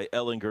sideline by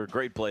Ellinger.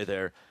 Great play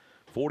there.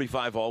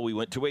 45-all. We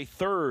went to a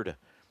third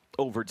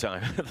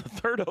overtime. The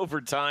third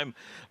overtime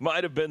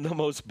might have been the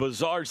most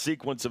bizarre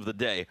sequence of the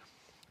day.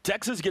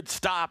 Texas gets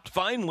stopped.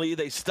 Finally,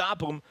 they stop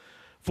them,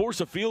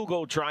 force a field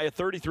goal try, a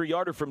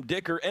 33-yarder from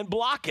Dicker, and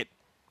block it.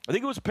 I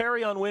think it was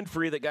Perry on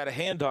Winfrey that got a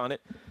hand on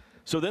it.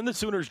 So then the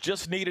Sooners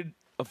just needed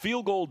a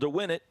field goal to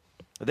win it.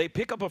 They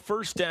pick up a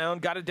first down,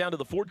 got it down to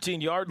the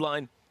 14-yard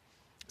line,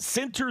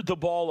 centered the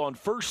ball on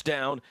first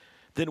down,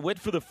 then went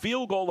for the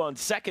field goal on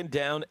second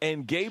down,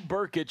 and Gabe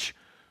Burkich,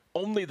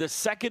 only the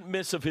second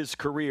miss of his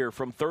career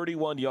from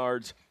 31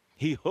 yards,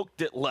 he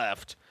hooked it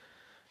left,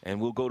 and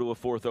we'll go to a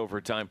fourth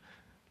overtime.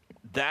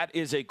 That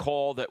is a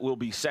call that will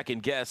be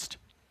second-guessed,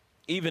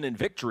 even in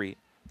victory,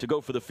 to go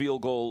for the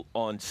field goal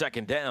on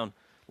second down.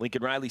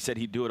 Lincoln Riley said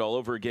he'd do it all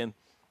over again.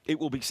 It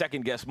will be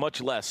second-guessed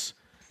much less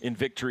in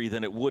victory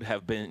than it would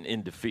have been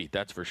in defeat,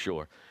 that's for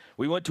sure.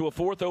 We went to a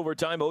fourth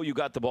overtime. OU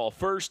got the ball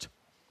first.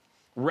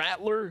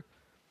 Rattler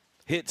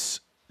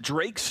hits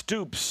Drake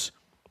Stoops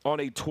on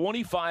a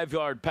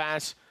 25-yard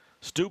pass.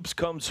 Stoops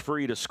comes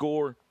free to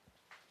score.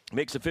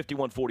 Makes it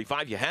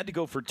 51-45. You had to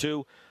go for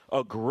two.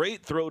 A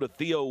great throw to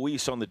Theo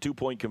Weiss on the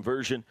two-point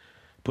conversion.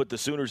 Put the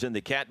Sooners in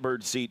the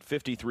catbird seat,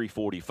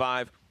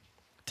 53-45.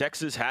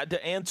 Texas had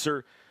to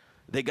answer.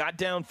 They got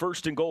down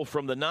first and goal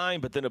from the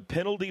 9, but then a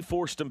penalty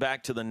forced them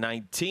back to the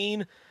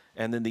 19.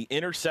 And then the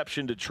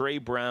interception to Trey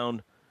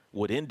Brown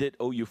would end it.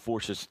 OU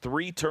forces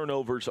 3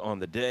 turnovers on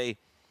the day.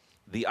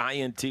 The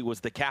INT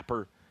was the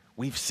capper.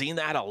 We've seen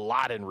that a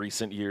lot in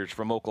recent years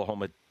from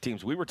Oklahoma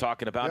teams. We were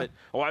talking about it.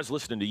 I was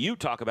listening to you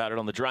talk about it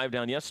on the drive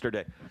down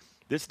yesterday.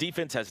 This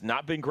defense has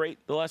not been great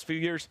the last few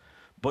years,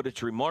 but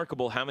it's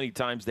remarkable how many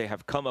times they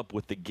have come up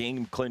with the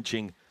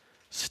game-clinching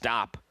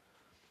stop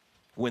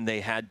when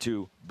they had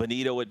to.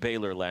 Benito at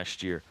Baylor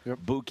last year.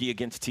 Buki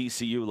against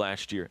TCU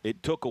last year.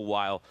 It took a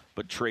while,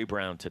 but Trey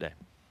Brown today.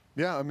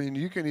 Yeah, I mean,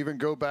 you can even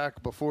go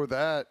back before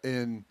that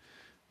in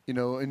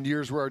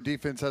years where our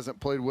defense hasn't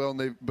played well,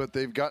 but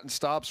they've gotten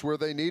stops where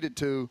they needed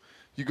to.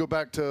 You go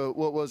back to,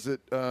 what was it?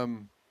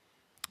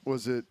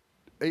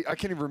 I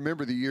can't even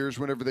remember the years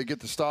whenever they get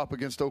the stop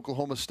against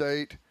Oklahoma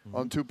State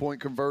on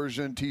two-point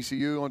conversion,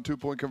 TCU on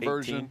two-point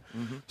conversion.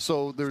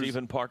 So there's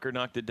Stephen Parker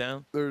knocked it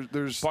down.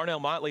 There's Parnell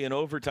Motley in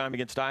overtime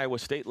against Iowa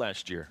State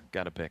last year.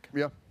 Got a pick.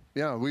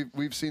 Yeah.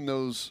 We've seen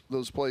those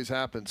plays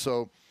happen.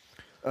 So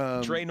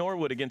Trey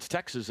Norwood against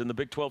Texas in the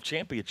Big 12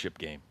 championship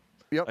game.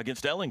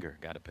 Against Ellinger,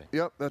 got a pick.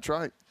 Yep, that's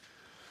right.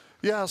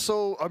 Yeah,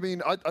 so, I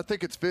mean, I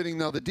think it's fitting.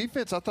 Now, the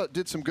defense, I thought,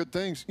 did some good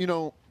things. You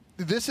know,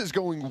 this is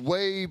going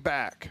way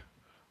back.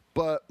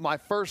 But my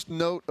first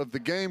note of the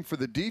game for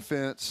the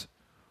defense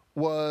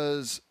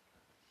was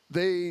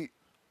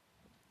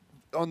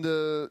on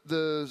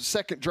the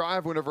second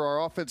drive, whenever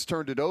our offense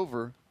turned it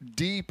over,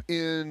 deep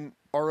in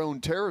our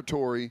own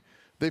territory,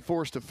 they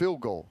forced a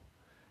field goal.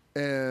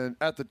 And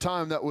at the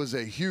time, that was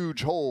a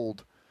huge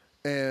hold.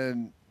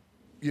 And,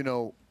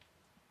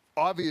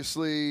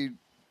 obviously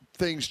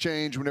things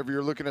change whenever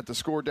you're looking at the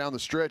score down the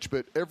stretch,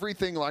 but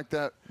everything like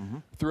that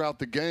throughout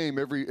the game,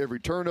 every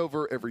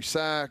turnover, every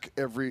sack,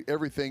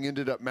 everything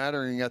ended up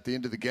mattering at the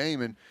end of the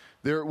game. And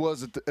there it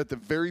was at the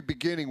very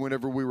beginning,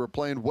 whenever we were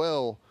playing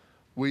well,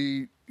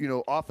 we,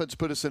 offense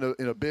put us in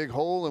a big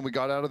hole, and we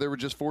got out of there with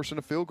just forcing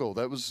a field goal.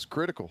 That was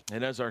critical.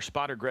 And as our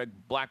spotter Greg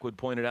Blackwood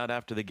pointed out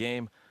after the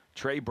game,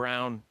 Trey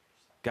Brown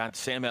got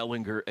Sam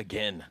Ehlinger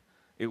again.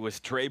 It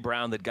was Trey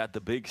Brown that got the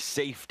big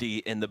safety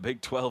in the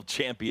Big 12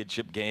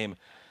 championship game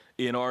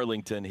in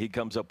Arlington. He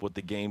comes up with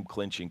the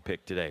game-clinching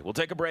pick today. We'll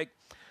take a break.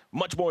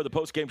 Much more of the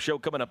post-game show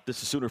coming up.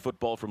 This is Sooner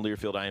Football from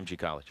Learfield IMG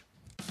College.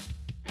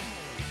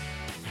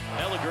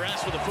 Ehlinger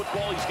asks for the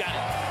football. He's got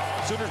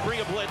it. Sooners bring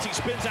a blitz. He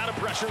spins out of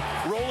pressure.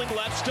 Rolling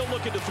left, still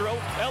looking to throw.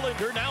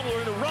 Ehlinger now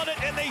learning to run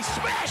it, and they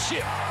smash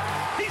him.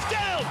 He's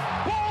down.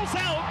 Ball's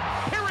out.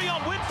 Perry on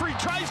Winfrey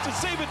tries to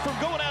save it from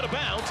going out of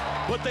bounds,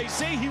 but they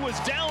say he was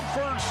down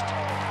first.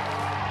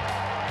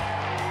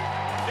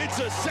 It's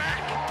a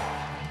sack.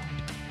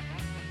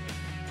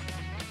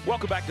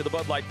 Welcome back to the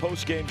Bud Light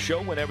postgame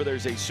show. Whenever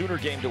there's a Sooner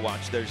game to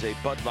watch, there's a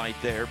Bud Light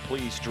there.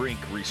 Please drink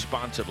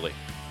responsibly.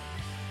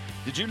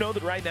 Did you know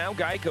that right now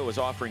Geico is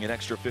offering an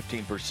extra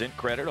 15%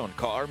 credit on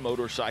car,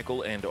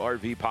 motorcycle, and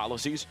RV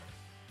policies?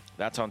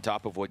 That's on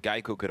top of what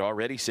Geico could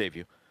already save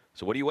you.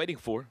 So what are you waiting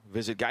for?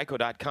 Visit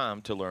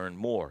geico.com to learn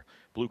more.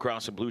 Blue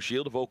Cross and Blue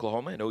Shield of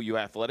Oklahoma and OU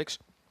Athletics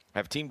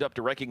have teamed up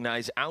to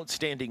recognize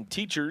outstanding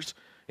teachers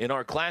in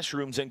our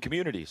classrooms and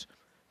communities.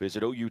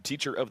 Visit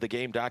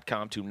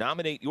OUTeacherOfTheGame.com to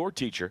nominate your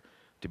teacher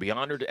to be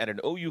honored at an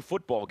OU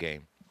football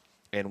game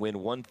and win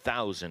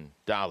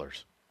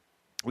 $1,000.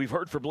 We've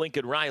heard from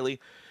Lincoln Riley.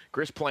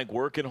 Chris Plank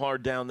working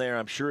hard down there.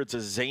 I'm sure it's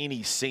a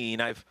zany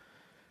scene. I've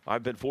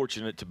been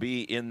fortunate to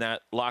be in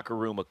that locker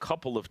room a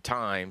couple of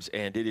times,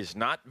 and it is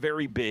not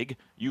very big.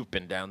 You've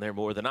been down there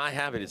more than I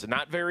have. It is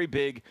not very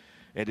big,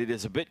 and it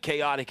is a bit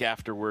chaotic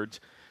afterwards.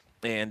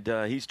 And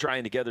he's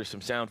trying to gather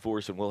some sound for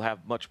us, and we'll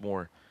have much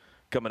more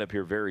coming up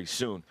here very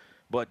soon.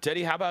 But,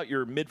 Teddy, how about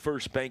your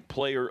Mid-First Bank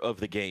player of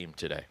the game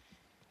today?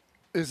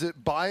 Is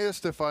it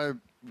biased if I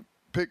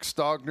pick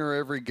Stogner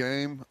every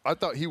game? I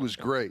thought he was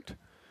great.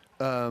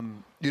 I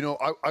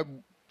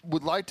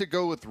would like to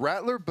go with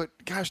Rattler, but,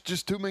 gosh,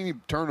 just too many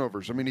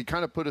turnovers. I mean, he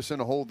kind of put us in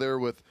a hole there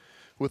with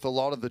a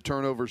lot of the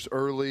turnovers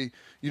early.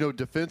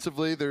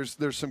 Defensively, there's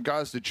some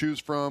guys to choose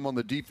from on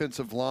the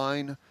defensive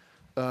line.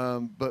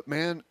 But,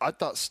 man, I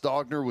thought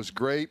Stogner was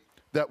great.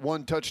 That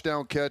one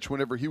touchdown catch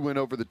whenever he went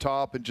over the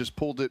top and just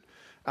pulled it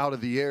out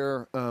of the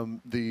air.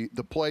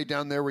 The play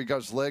down there where he got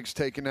his legs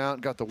taken out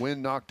and got the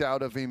wind knocked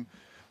out of him.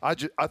 I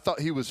thought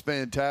he was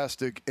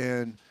fantastic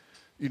and,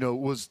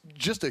 was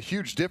just a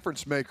huge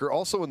difference maker.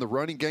 Also in the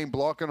running game,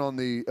 blocking on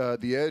the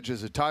edge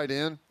as a tight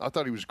end. I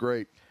thought he was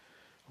great.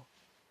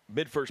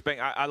 Mid-First Bank,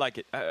 I like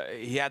it.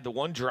 He had the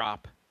one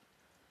drop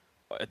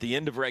at the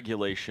end of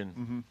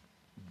regulation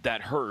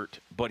that hurt,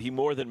 but he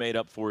more than made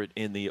up for it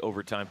in the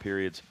overtime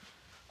periods.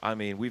 I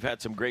mean, we've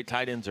had some great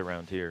tight ends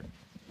around here.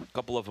 A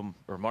couple of them,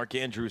 or Mark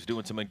Andrews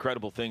doing some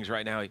incredible things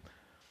right now.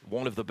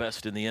 One of the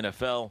best in the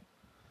NFL.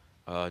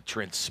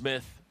 Trent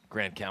Smith,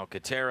 Grant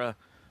Calcaterra.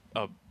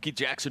 Keith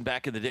Jackson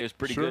back in the day was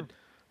pretty good.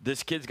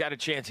 This kid's got a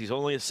chance. He's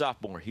only a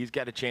sophomore. He's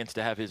got a chance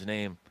to have his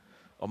name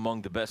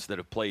among the best that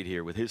have played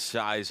here with his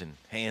size and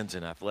hands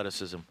and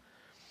athleticism.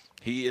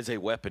 He is a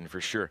weapon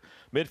for sure.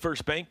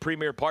 Mid-First Bank,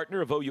 premier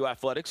partner of OU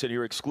Athletics and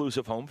your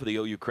exclusive home for the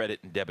OU credit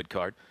and debit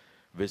card.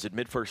 Visit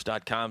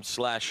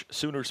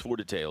midfirst.com/Sooners for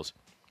details.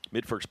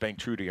 Mid-First Bank,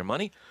 true to your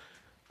money.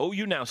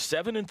 OU now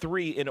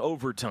 7-3 in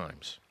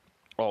overtimes.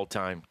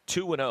 All-time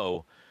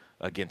 2-0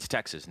 against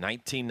Texas.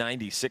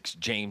 1996,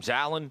 James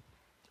Allen.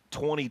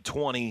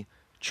 2020,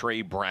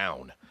 Trey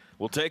Brown.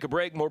 We'll take a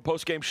break. More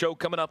post-game show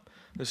coming up.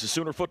 This is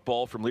Sooner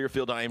Football from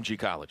Learfield IMG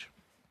College.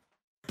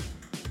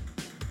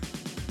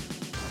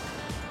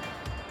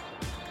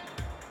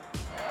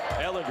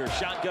 Ehlinger,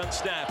 shotgun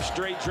snap,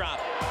 straight drop,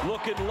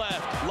 looking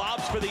left,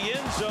 lobs for the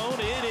end zone.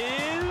 It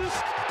is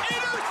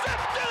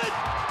intercepted!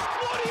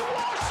 Woody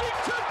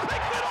Washington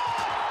picked it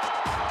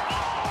off!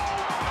 Oh,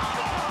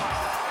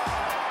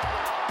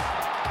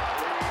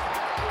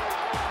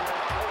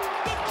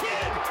 the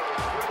kid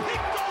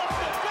picked off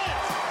the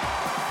fence!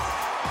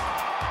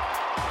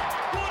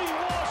 Woody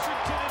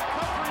Washington in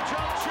coverage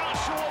on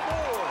Joshua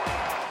Moore.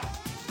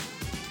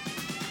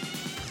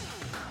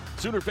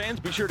 Sooner fans,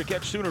 be sure to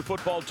catch Sooner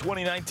Football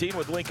 2019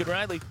 with Lincoln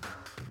Riley.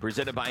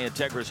 Presented by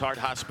Integris Heart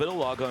Hospital.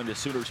 Log on to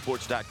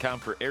Soonersports.com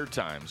for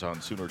airtimes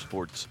on Sooner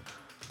Sports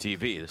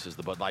TV. This is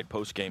the Bud Light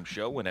postgame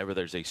show. Whenever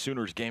there's a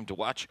Sooners game to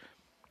watch,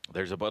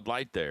 there's a Bud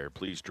Light there.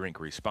 Please drink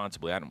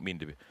responsibly. I don't mean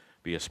to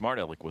be a smart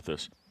aleck with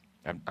this.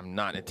 I'm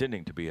not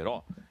intending to be at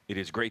all. It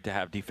is great to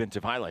have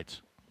defensive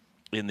highlights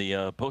in the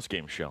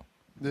postgame show.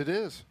 It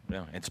is.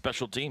 Yeah, and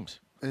special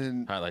teams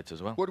and highlights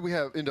as well. What did we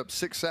have? End up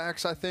 6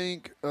 sacks, I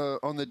think,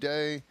 on the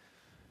day.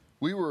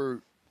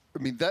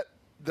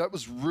 That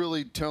was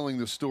really telling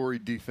the story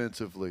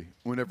defensively.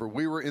 Whenever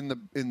we were in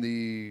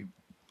the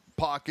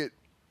pocket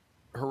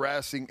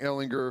harassing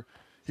Ellinger,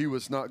 he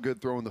was not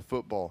good throwing the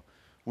football.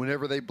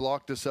 Whenever they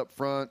blocked us up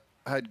front,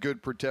 had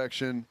good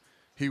protection,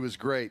 he was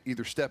great,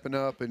 either stepping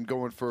up and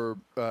going for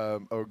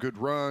a good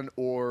run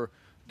or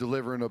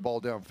delivering a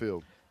ball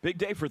downfield. Big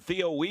day for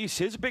Theo Weiss,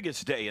 his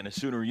biggest day in a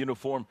Sooner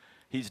uniform.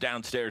 He's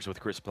downstairs with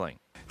Chris Plank.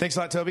 Thanks a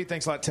lot, Toby.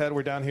 Thanks a lot, Ted.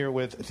 We're down here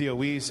with Theo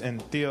Weiss.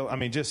 And Theo,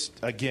 just,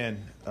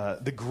 again,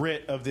 the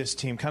grit of this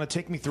team. Kind of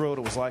take me through what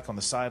it was like on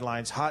the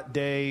sidelines. Hot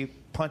day,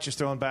 punches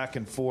thrown back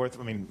and forth,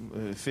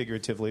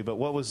 figuratively. But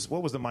what was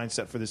the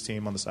mindset for this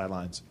team on the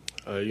sidelines?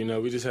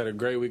 We just had a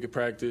great week of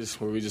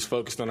practice where we just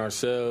focused on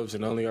ourselves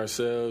and only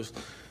ourselves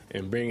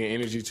and bringing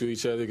energy to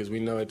each other, because we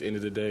know at the end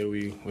of the day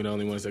we're the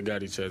only ones that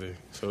got each other.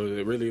 So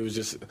it was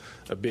just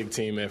a big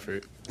team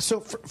effort.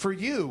 So for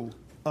you,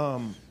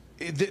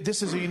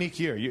 this is a unique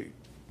year.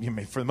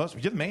 For the most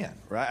part, you're the man,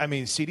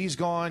 right? CD's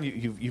gone.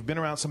 You've been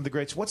around some of the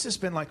greats. What's this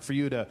been like for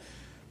you to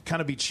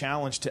kind of be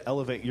challenged to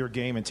elevate your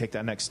game and take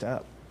that next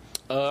step?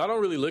 I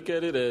don't really look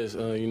at it as,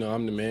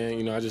 I'm the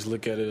man. I just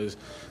look at it as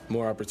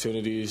more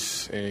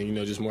opportunities and,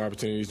 just more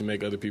opportunities to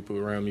make other people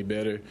around me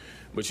better.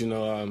 But,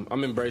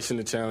 I'm embracing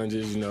the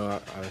challenges. I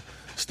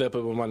step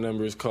up when my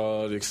number is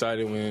called,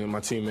 excited when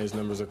my teammates'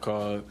 numbers are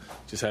called,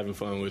 just having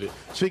fun with it.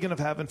 Speaking of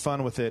having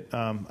fun with it,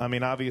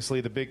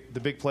 obviously the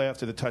big play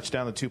after the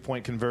touchdown, the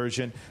 2-point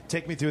conversion.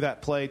 Take me through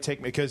that play.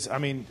 Because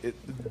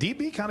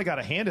DB kind of got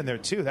a hand in there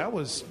too. That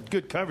was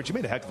good coverage. You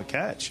made a heck of a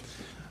catch.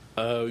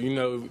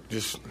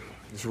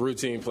 It's a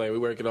routine play. We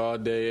work it all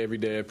day, every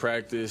day at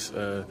practice.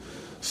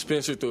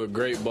 Spencer threw a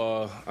great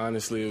ball.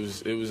 Honestly,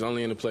 it was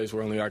only in a place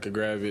where only I could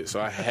grab it,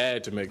 so I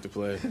had to make the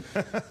play.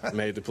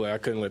 Made the play. I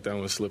couldn't let that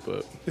one slip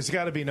up. It's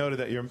got to be noted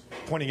that you're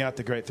pointing out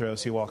the great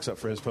throws. He walks up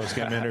for his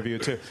post-game interview,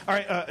 too. All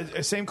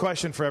right, same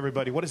question for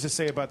everybody. What does this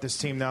say about this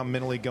team now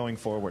mentally going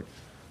forward?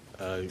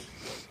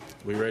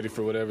 We ready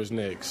for whatever's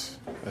next.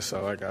 That's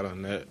all I got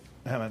on that.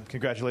 Yeah, man.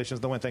 Congratulations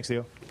on the win. Thanks,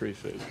 Theo.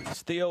 Appreciate it.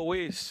 It's Theo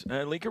Weiss.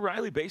 Lincoln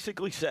Riley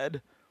basically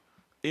said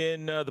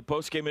in the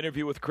post-game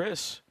interview with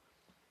Chris,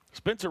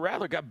 Spencer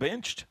Rattler got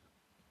benched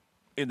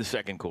in the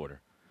second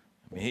quarter.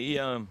 He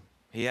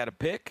had a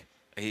pick.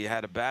 He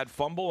had a bad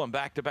fumble on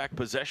back-to-back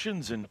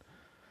possessions, and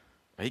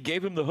he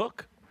gave him the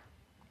hook.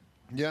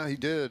 Yeah, he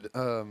did.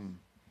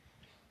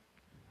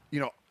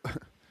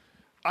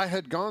 I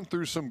had gone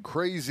through some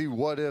crazy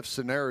what-if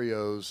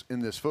scenarios in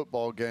this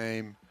football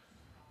game.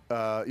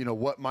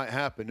 What might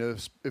happen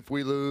if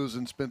we lose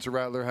and Spencer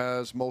Rattler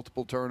has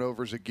multiple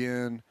turnovers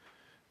again.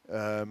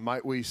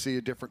 Might we see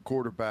a different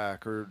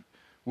quarterback, or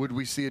would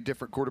we see a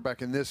different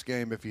quarterback in this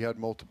game if he had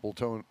multiple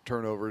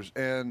turnovers?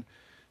 And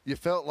you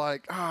felt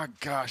like,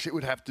 it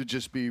would have to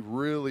just be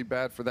really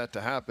bad for that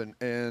to happen.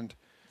 And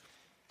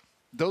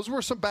those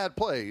were some bad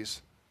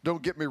plays,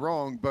 don't get me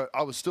wrong, but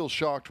I was still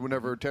shocked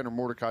whenever Tanner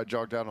Mordecai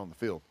jogged out on the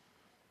field.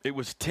 It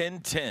was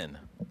 10-10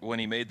 when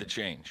he made the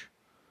change.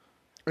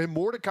 And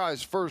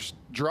Mordecai's first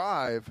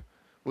drive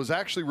was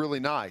actually really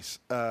nice.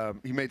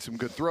 He made some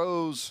good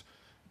throws.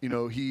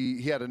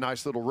 He had a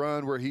nice little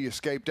run where he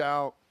escaped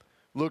out,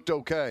 looked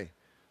okay.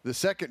 The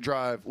second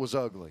drive was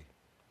ugly.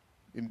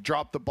 He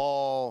dropped the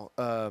ball,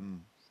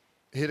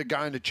 hit a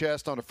guy in the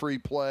chest on a free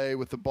play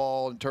with the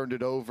ball and turned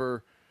it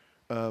over.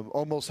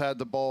 Almost had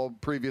the ball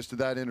previous to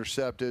that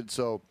intercepted.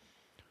 So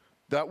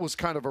that was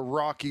kind of a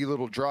rocky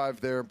little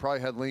drive there and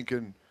probably had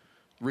Lincoln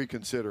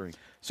reconsidering.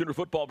 Sooner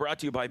football brought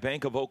to you by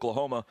Bank of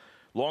Oklahoma.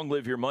 Long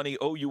live your money.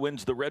 OU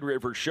wins the Red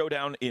River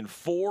Showdown in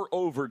 4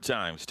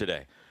 overtimes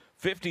today.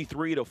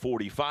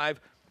 53-45.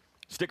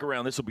 Stick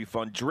around. This will be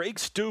fun. Drake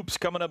Stoops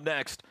coming up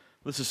next.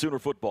 This is Sooner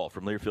football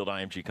from Learfield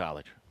IMG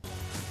College.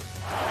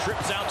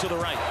 Trips out to the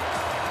right.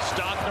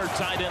 Stockner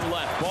tight end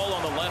left. Ball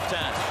on the left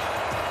hash.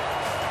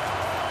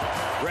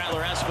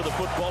 Rattler asks for the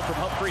football from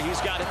Humphrey. He's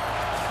got it.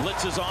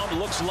 Blitz is on.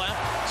 Looks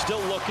left.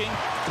 Still looking.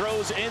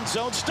 Throws end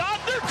zone.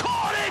 Stockner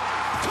caught it.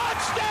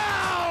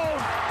 Touchdown!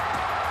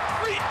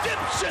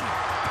 Redemption!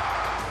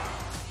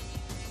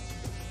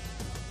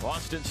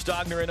 Austin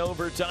Stogner in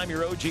overtime,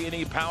 your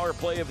OG&E power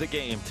play of the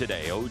game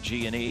today.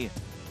 OG&E,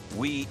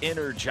 we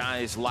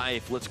energize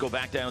life. Let's go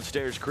back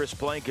downstairs. Chris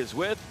Plank is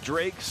with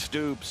Drake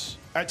Stoops.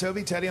 All right,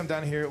 Toby, Teddy, I'm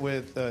down here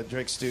with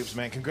Drake Stoops,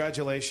 man.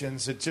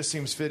 Congratulations. It just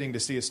seems fitting to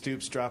see a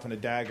Stoops dropping a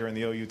dagger in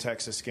the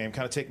OU-Texas game.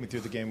 Kind of take me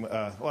through the game.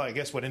 I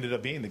guess what ended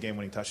up being the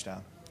game-winning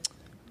touchdown.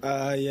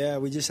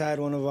 We just had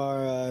one of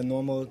our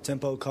normal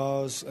tempo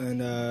calls,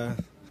 and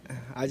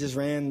I just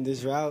ran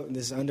this route,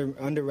 this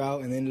under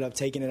route, and ended up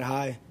taking it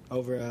high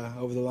over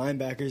the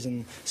linebackers,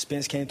 and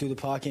Spence came through the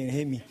pocket and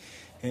hit me.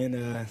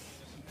 And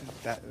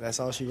that's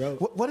all she wrote.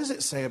 What does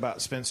it say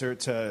about Spencer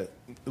to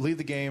leave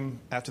the game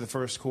after the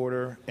first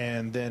quarter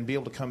and then be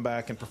able to come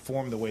back and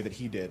perform the way that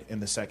he did in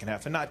the second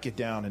half and not get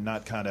down and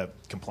not kind of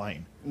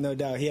complain? No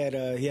doubt. He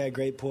had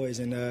great poise,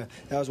 and that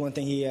was one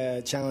thing he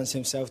challenged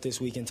himself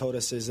this week and told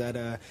us is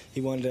that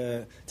he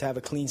wanted to have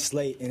a clean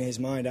slate in his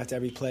mind after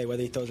every play,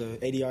 whether he throws an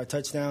 80-yard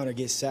touchdown or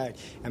gets sacked.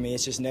 I mean,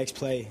 it's just next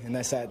play, and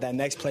that's that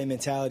next play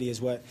mentality is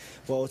what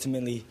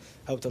ultimately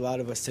helped a lot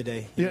of us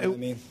today. You know what I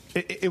mean?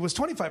 It was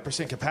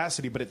 25%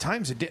 capacity, but at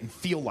times it didn't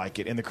feel like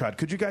it in the crowd.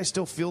 Could you guys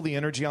still feel the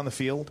energy on the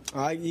field?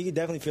 You could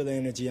definitely feel the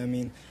energy. I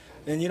mean,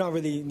 and you don't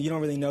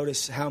really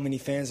notice how many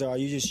fans there are.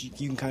 You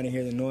can kind of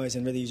hear the noise,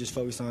 and really you just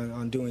focus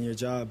on doing your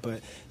job.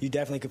 But you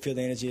definitely could feel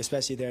the energy,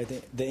 especially there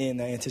at the end,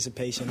 the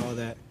anticipation, all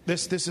that.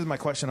 This is my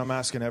question I'm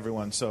asking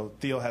everyone. So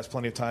Theo has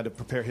plenty of time to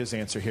prepare his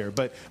answer here.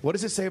 But what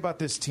does it say about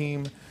this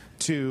team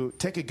to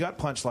take a gut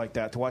punch like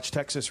that, to watch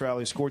Texas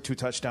rally, score 2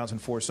 touchdowns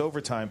and force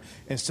overtime,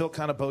 and still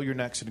kind of bow your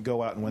necks and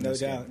go out and win this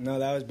game? No,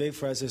 that was big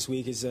for us this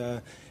week. Is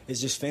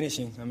just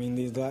finishing. I mean,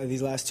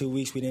 these last 2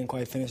 weeks we didn't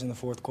quite finish in the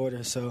fourth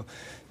quarter. So,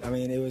 I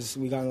mean,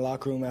 we got in the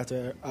locker room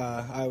after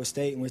Iowa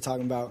State, and we were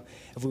talking about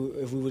if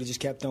we would have just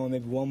kept throwing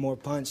maybe one more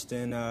punch,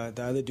 then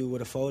the other dude would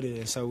have folded.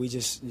 And so we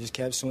just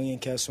kept swinging,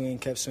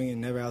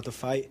 never out the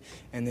fight,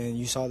 and then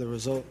you saw the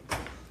result.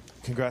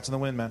 Congrats on the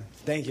win, man.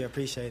 Thank you. I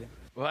appreciate it.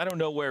 Well, I don't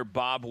know where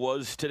Bob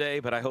was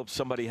today, but I hope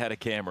somebody had a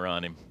camera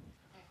on him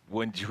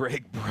when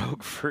Drake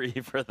broke free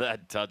for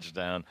that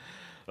touchdown.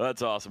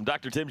 That's awesome.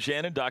 Dr. Tim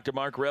Shannon, Dr.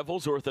 Mark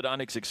Revels,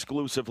 Orthodontics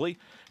exclusively.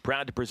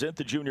 Proud to present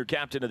the junior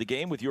captain of the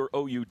game with your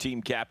OU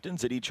team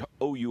captains at each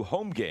OU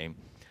home game.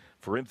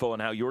 For info on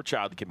how your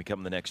child can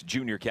become the next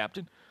junior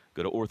captain,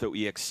 go to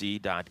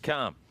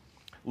orthoexc.com.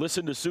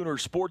 Listen to Sooner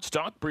Sports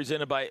Talk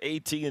presented by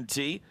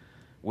AT&T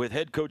with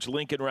head coach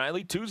Lincoln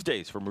Riley,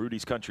 Tuesdays from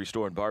Rudy's Country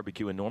Store and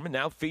Barbecue in Norman,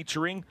 now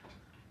featuring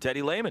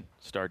Teddy Lehman.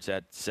 Starts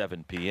at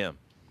 7 p.m.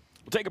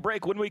 We'll take a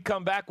break. When we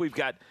come back, we've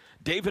got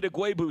David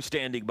Agwebu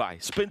standing by,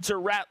 Spencer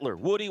Rattler,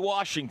 Woody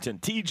Washington,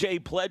 T.J.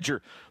 Pledger.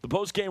 The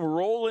postgame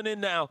rolling in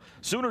now.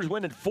 Sooners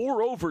winning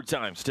 4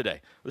 overtimes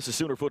today. This is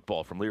Sooner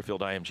football from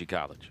Learfield IMG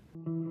College.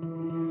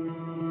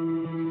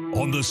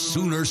 On the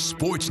Sooner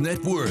Sports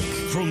Network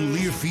from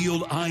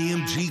Learfield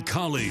IMG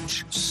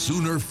College,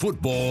 Sooner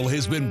football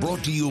has been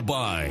brought to you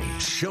by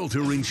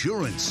Shelter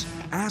Insurance.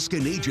 Ask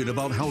an agent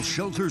about how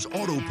Shelter's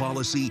auto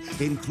policy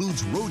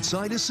includes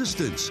roadside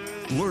assistance.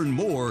 Learn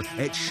more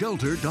at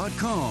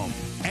shelter.com.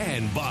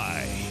 And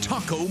by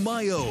Taco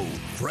Mayo,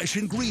 fresh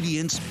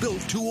ingredients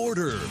built to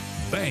order.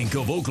 Bank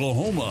of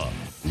Oklahoma.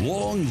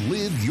 Long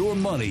live your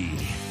money.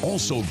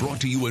 Also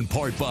brought to you in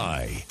part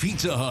by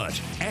Pizza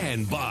Hut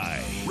and by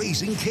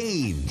Raising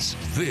Cane's.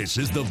 This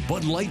is the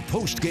Bud Light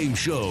postgame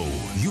show.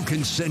 You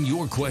can send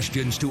your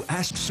questions to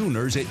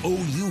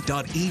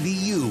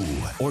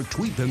AskSooners@OU.edu or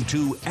tweet them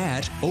to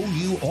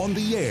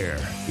 @OUOnTheAir.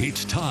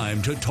 It's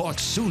time to talk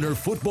Sooner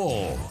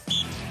football.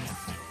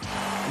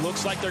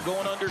 Looks like they're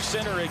going under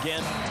center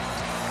again.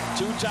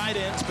 2 tight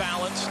ends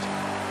balanced.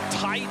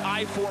 Tight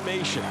I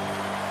formation.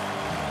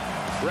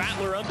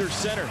 Rattler under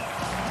center.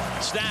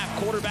 Snap,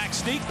 quarterback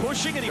sneak,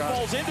 pushing, and he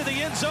falls into the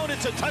end zone.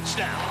 It's a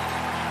touchdown.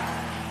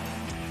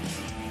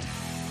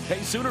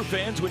 Hey, Sooner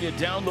fans, when you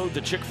download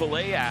the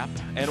Chick-fil-A app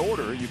and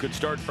order, you can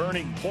start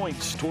earning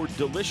points toward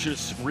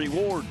delicious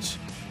rewards.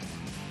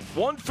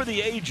 One for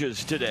the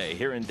ages today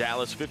here in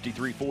Dallas,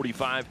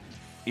 53-45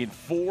 in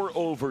 4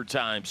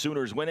 overtime.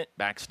 Sooners win it,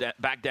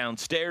 back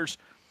downstairs.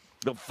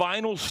 The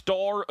final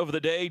star of the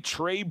day,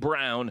 Trey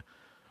Brown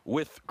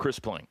with Chris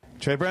Plain.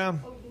 Trey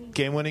Brown.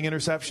 Game-winning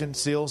interception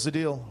seals the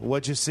deal.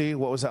 What'd you see?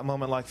 What was that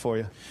moment like for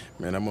you?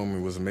 Man, that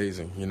moment was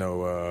amazing. You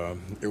know,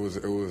 it was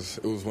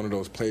one of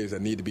those plays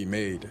that need to be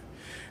made,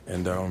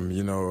 and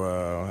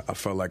I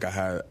felt like I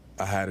had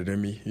it in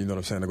me. You know what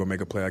I'm saying? To go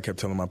make a play. I kept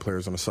telling my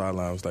players on the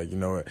sideline, I was like, you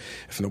know what?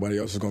 If nobody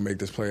else is gonna make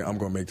this play, I'm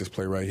gonna make this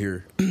play right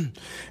here.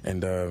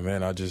 And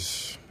man,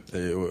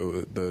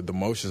 the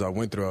motions I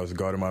went through, I was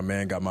guarding my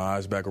man, got my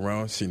eyes back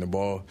around, seen the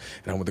ball,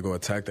 and I went to go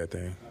attack that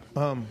thing.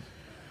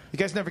 You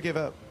guys never give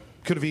up.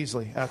 Could have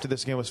easily, after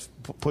this game was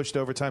pushed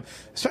overtime,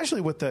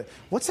 especially with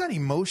what's that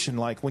emotion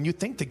like when you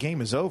think the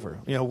game is over?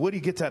 You know, Woody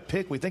gets that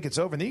pick, we think it's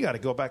over, and then you got to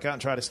go back out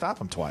and try to stop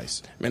him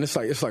twice. Man, it's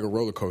like a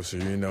roller coaster,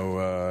 you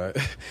know,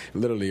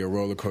 literally a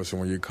roller coaster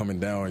when you're coming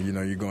down, you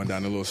know, you're going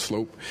down a little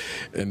slope.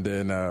 And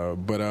then,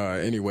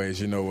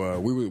 anyways, you know,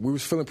 we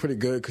was feeling pretty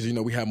good because, you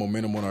know, we had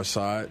momentum on our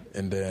side.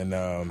 And then,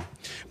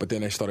 but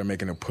then they started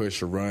making a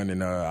push, a run.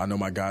 And I know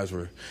my guys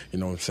were, you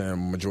know what I'm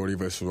saying, majority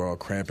of us were all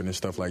cramping and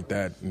stuff like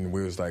that. And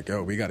we was like,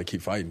 oh, we got to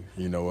keep fighting,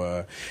 you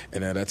know,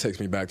 and that takes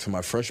me back to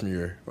my freshman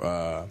year.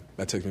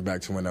 That takes me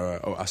back to when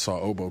I saw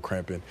Obo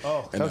cramping.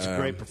 Oh, that was a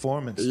great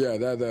performance. Yeah,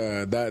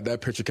 that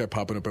picture kept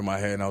popping up in my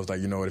head, and I was like,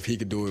 you know what, if he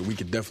could do it, we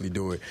could definitely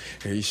do it.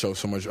 And he showed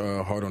so much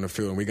heart on the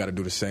field, and we got to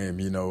do the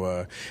same, you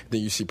know.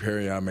 Then you see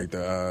Perry, I make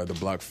the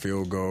block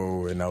field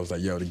goal, and I was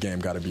like, yo, the game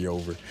got to be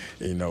over,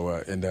 you know.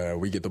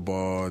 And we get the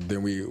ball,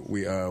 then we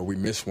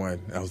miss one.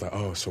 I was like,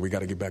 oh, so we got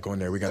to get back on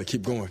there, we got to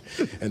keep going.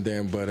 And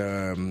then, but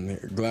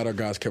glad our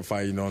guys kept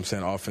fighting, you know what I'm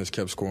saying, offense. offense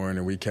kept scoring,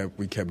 and we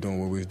kept doing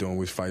what we was doing.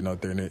 We was fighting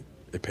out there, and it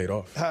paid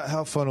off.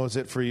 How fun was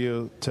it for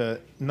you to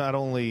not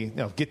only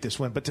get this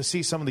win, but to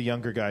see some of the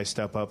younger guys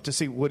step up, to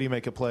see Woody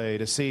make a play,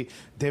 to see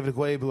David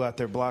Guebu out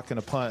there blocking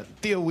a punt,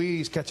 Theo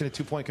Wees catching a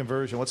 2-point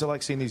conversion? What's it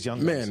like seeing these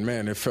young guys?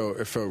 Man, it felt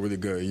really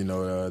good.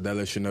 That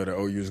lets you know that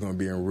OU is going to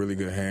be in really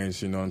good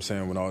hands. You know what I'm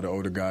saying? When all the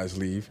older guys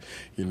leave,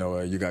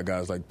 you got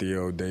guys like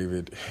Theo,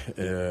 David,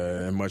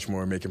 and much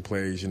more making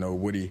plays.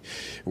 Woody,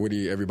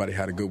 everybody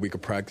had a good week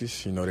of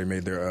practice. They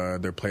made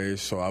their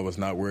plays, so I was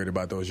not worried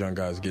about those young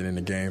guys getting in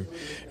the game.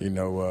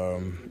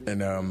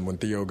 When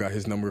Theo got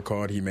his number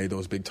called, he made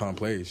those big-time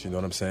plays, you know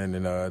what I'm saying?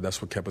 And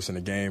that's what kept us in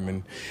the game.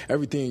 And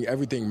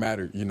everything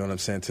mattered, you know what I'm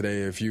saying?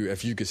 Today, if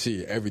you could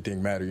see,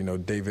 everything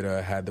mattered. David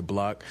had the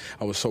block.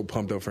 I was so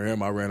pumped up for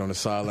him. I ran on the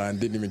sideline,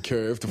 didn't even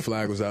care if the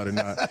flag was out or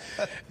not.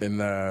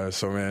 And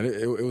so, man,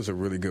 it was a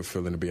really good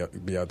feeling to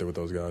be out there with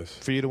those guys.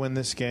 For you to win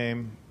this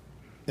game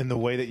in the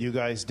way that you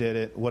guys did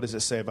it, what does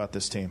it say about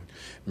this team?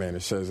 Man,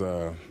 it says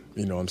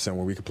you know what I'm saying,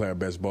 when we could play our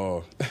best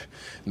ball,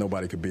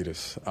 nobody could beat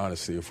us,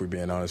 honestly, if we're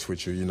being honest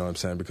with you, you know what I'm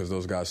saying, because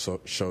those guys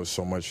showed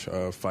so much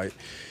fight.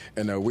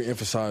 And we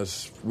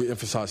emphasized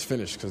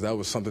finish, because that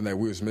was something that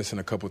we was missing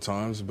a couple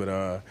times,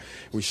 but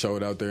we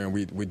showed out there and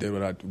we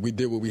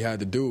did what we had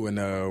to do, and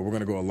we're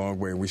going to go a long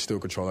way, and we still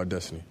control our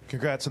destiny.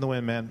 Congrats on the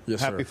win, man.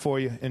 Yes, Happy sir. for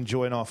you.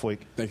 Enjoy an off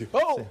week. Thank you.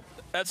 Oh,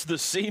 that's the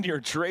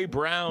senior Trey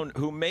Brown,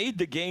 who made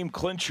the game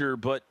clincher,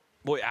 but,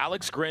 boy,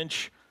 Alex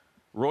Grinch,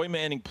 Roy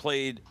Manning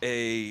played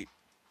a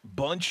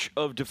bunch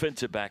of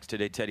defensive backs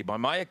today, Teddy. By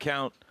my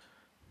account,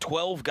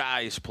 12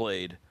 guys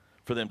played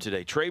for them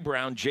today. Trey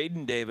Brown,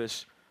 Jaden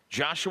Davis,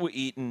 Joshua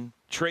Eaton,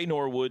 Trey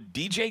Norwood,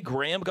 DJ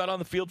Graham got on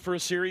the field for a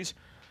series.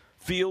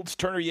 Fields,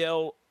 Turner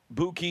Yell,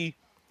 Buki,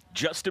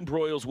 Justin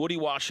Broyles, Woody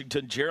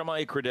Washington,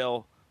 Jeremiah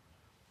Cradell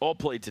all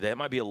played today. It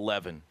might be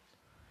 11.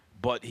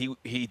 But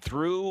he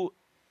threw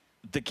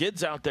the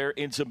kids out there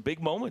in some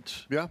big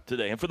moments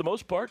today. And for the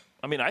most part,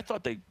 I mean, I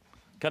thought they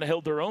kind of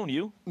held their own.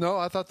 You? No,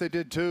 I thought they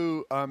did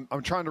too.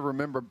 I'm trying to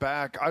remember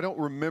back. I don't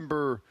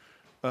remember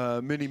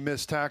many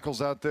missed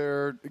tackles out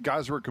there.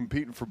 Guys were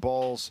competing for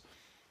balls.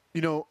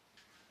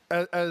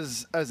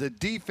 As a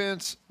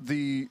defense,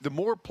 the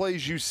more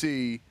plays you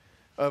see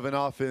of an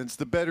offense,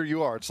 the better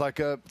you are. It's like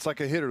a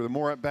hitter. The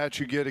more at bats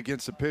you get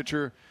against a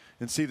pitcher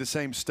and see the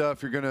same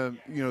stuff, you're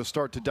gonna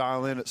start to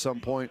dial in at some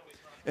point.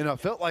 And I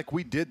felt like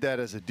we did that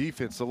as a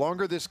defense. The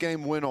longer this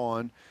game went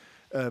on,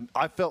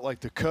 I felt like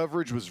the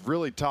coverage was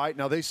really tight.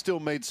 Now, they still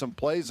made some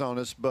plays on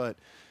us, but,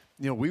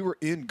 we were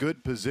in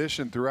good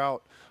position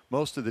throughout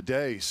most of the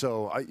day.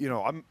 So,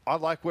 I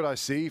like what I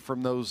see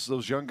from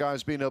those young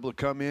guys being able to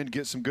come in,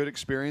 get some good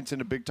experience in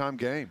a big-time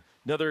game.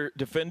 Another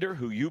defender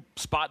who you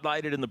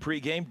spotlighted in the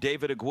pregame,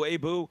 David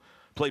Guebu,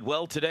 played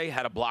well today,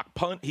 had a block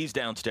punt. He's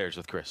downstairs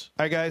with Chris.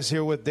 All right, guys,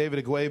 here with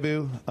David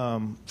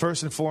Guebu.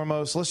 First and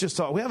foremost, let's just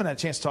talk. We haven't had a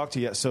chance to talk to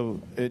you yet,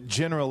 so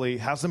generally,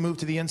 how's the move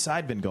to the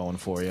inside been going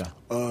for you?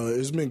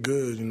 It's been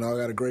good. I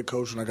got a great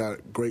coach, and I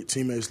got great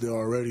teammates there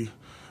already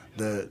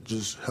that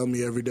just help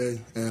me every day.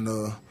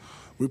 And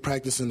we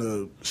practice in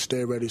a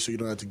stay ready so you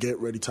don't have to get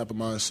ready type of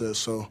mindset.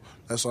 So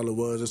that's all it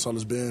was. That's all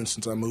it's been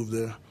since I moved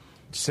there.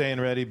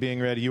 Staying ready, being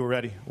ready. You were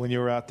ready when you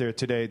were out there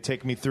today.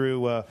 Take me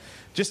through,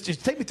 just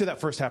take me through that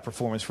first half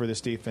performance for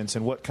this defense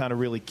and what kind of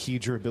really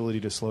keyed your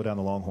ability to slow down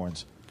the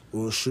Longhorns.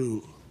 Well,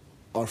 shoot,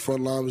 our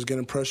front line was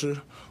getting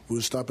pressure. We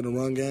were stopping the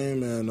run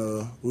game, and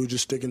we were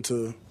just sticking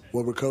to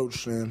what we're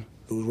coached, and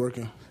it was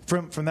working.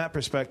 From that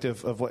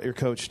perspective of what you're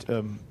coached,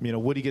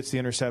 Woody gets the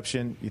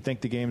interception. You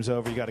think the game's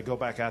over. You got to go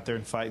back out there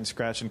and fight and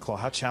scratch and claw.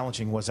 How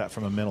challenging was that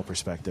from a mental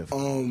perspective?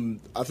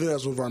 I think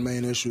that's one of our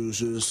main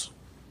issues is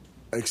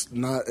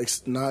not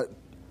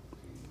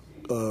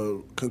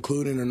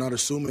concluding or not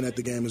assuming that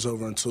the game is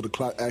over until the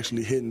clock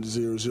actually hitting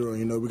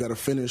 0-0. We got to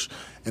finish,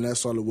 and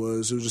that's all it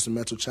was. It was just a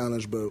mental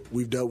challenge, but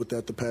we've dealt with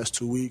that the past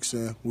 2 weeks,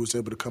 and we was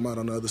able to come out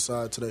on the other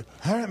side today.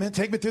 All right, man,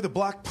 take me through the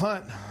block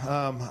punt.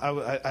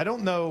 I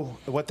don't know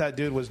what that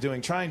dude was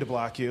doing trying to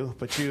block you,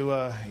 but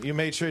you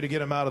made sure to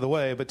get him out of the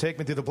way. But take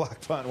me through the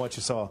block punt and what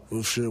you saw.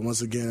 Well, shit,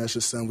 once again, that's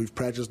just something we've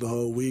practiced the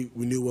whole week.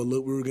 We knew what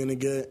look we were going to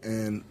get,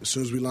 and as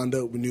soon as we lined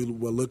up, we knew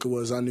what look it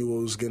was. I knew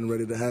what was getting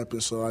ready to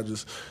happen, so I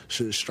just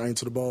straight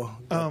to the ball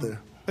out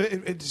there.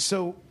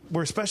 So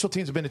where special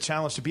teams have been a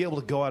challenge to be able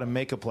to go out and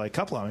make a play.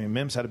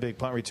 Mims had a big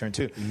punt return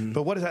too. Mm-hmm.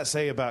 But what does that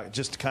say about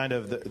just kind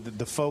of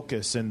the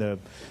focus and the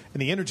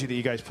energy that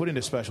you guys put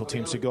into special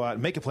teams to go out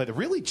and make a play that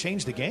really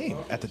changed the game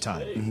at the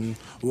time?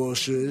 Mm-hmm. Well,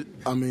 shit,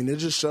 it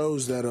just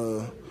shows that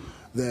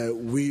that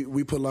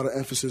we put a lot of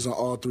emphasis on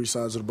all three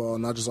sides of the ball,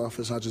 not just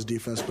offense, not just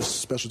defense, but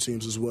special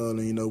teams as well.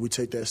 And, we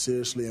take that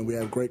seriously, and we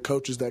have great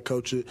coaches that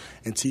coach it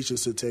and teach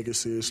us to take it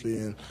seriously.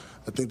 And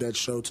I think that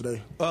showed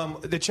today.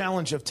 The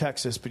challenge of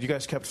Texas, but you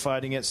guys kept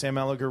fighting it. Sam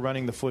Elliger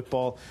running the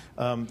football.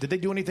 Did they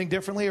do anything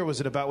differently, or was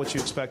it about what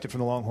you expected from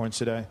the Longhorns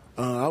today?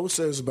 I would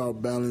say it's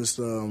about balance.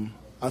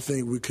 I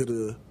think we could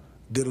have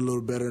did a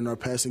little better in our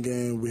passing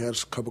game. We had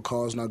a couple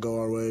calls not go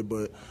our way,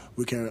 but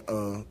we can't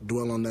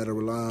dwell on that or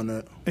rely on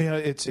that. You know,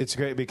 it's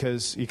great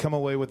because you come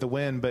away with the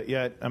win, but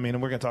yet, I mean,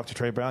 and we're going to talk to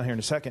Trey Brown here in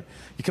a second.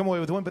 You come away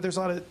with the win, but there's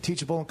a lot of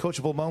teachable and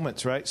coachable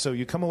moments, right? So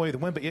you come away with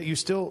the win, but yet you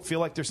still feel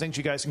like there's things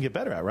you guys can get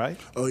better at, right?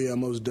 Oh, yeah,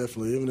 most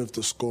definitely. Even if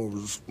the score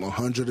was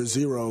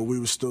 100-0, we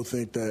would still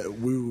think that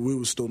we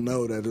would still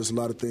know that there's a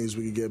lot of things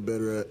we could get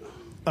better at.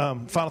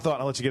 Final thought,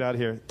 and I'll let you get out of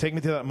here. Take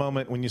me to that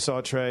moment when you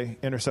saw Trey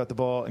intercept the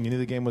ball and you knew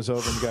the game was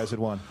over and you guys had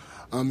won.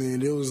 I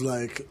mean, it was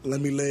like, let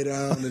me lay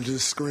down and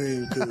just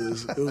scream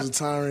because it was a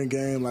tiring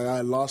game. Like, I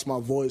had lost my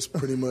voice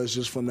pretty much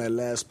just from that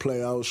last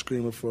play. I was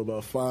screaming for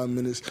about 5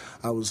 minutes.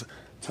 I was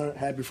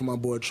happy for my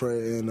boy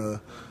Trey and,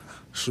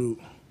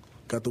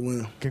 got the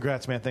win.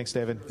 Congrats, man. Thanks,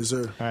 David. Yes,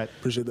 sir. All right.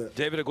 Appreciate that.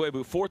 David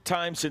Agwebu, fourth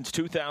time since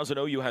 2000,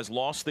 OU has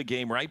lost the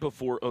game right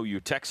before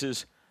OU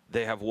Texas.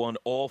 They have won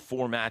all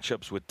 4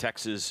 matchups with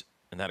Texas.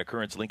 In that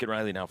occurrence, Lincoln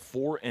Riley now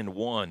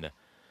 4-1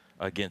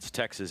 against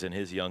Texas in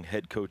his young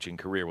head coaching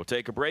career. We'll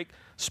take a break.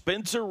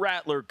 Spencer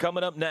Rattler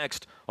coming up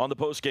next on the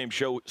postgame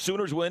show.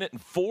 Sooners win it in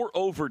 4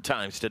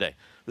 overtimes today.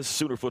 This is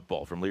Sooner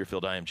football from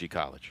Learfield IMG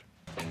College.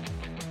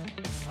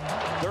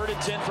 3rd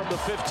and 10 from the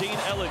 15.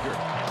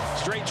 Ellinger,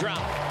 straight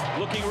drop,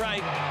 looking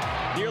right,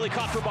 nearly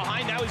caught from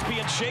behind. Now he's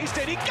being chased,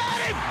 and he got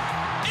him.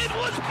 It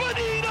was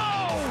Bonino.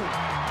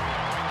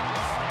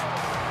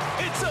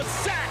 It's a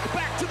sack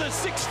back to the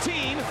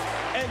 16,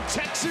 and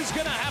Texas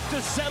going to have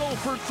to settle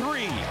for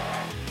 3.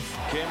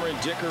 Cameron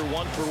Dicker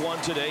 1 for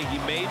 1 today. He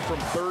made from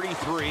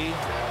 33.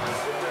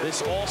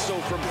 This also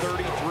from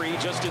 33,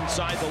 just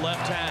inside the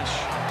left hash.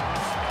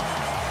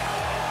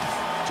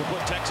 To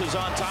put Texas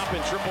on top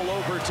in triple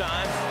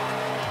overtime.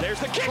 There's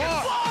the kick.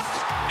 It's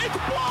blocked! It's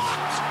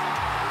blocked!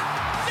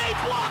 They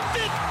blocked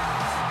it!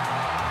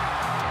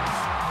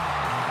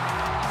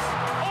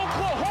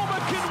 Oklahoma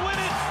can win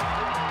it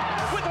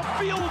with a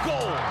field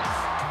goal.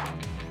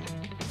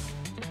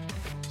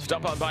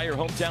 Stop on by your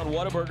hometown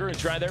Whataburger and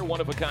try their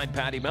one-of-a-kind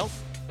patty melt.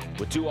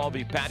 With 2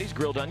 all-beef patties,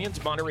 grilled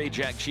onions, Monterey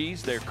Jack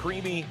cheese, their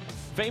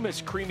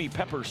famous creamy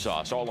pepper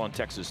sauce, all on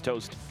Texas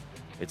toast.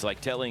 It's like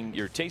telling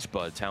your taste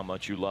buds how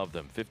much you love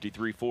them.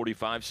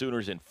 53-45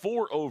 Sooners in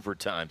 4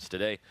 overtimes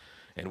today.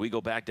 And we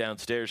go back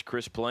downstairs.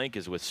 Chris Plank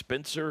is with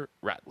Spencer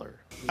Rattler.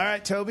 All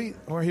right, Toby,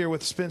 we're here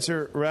with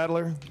Spencer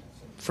Rattler.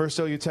 First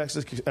OU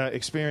Texas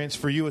experience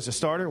for you as a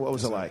starter. What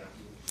was it like?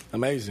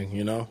 Amazing,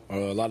 you know.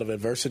 A lot of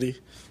adversity,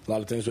 a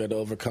lot of things we had to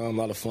overcome,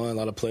 a lot of fun, a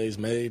lot of plays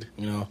made,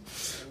 you know.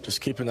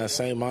 Just keeping that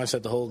same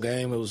mindset the whole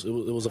game. It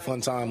was a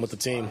fun time with the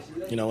team,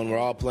 you know, when we're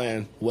all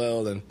playing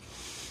well and,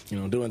 you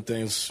know, doing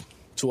things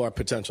to our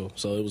potential.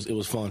 So it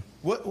was fun.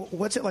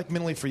 What's it like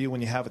mentally for you when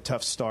you have a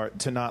tough start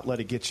to not let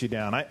it get you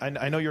down?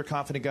 I know you're a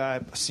confident guy.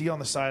 I see you on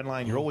the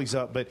sideline. You're always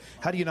up. But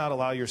how do you not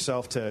allow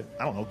yourself to,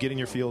 I don't know, get in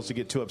your feels, to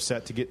get too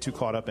upset, to get too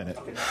caught up in it?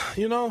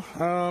 You know,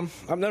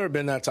 I've never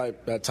been that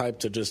type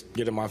to just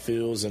get in my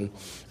feels and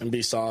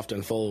be soft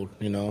and fold,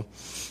 you know.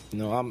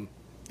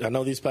 I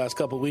know these past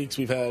couple weeks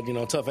we've had, you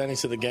know, tough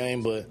endings to the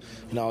game, but,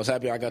 you know, I was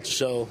happy I got to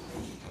show,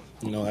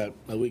 you know,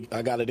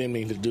 I got it in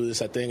me to do this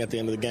thing at the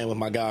end of the game with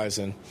my guys,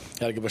 and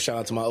got to give a shout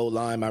out to my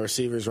O-line, my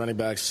receivers, running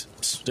backs,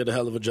 did a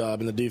hell of a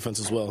job, and the defense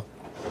as well.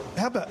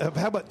 How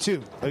about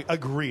 2?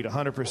 Agreed,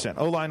 100%.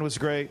 O-line was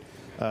great,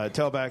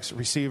 tailbacks,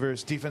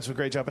 receivers, defense was a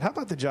great job. But how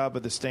about the job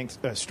of the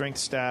strength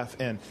staff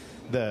and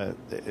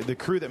the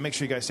crew that makes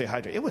sure you guys stay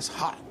hydrated? It was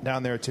hot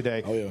down there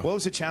today. Oh, yeah. What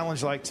was the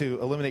challenge like to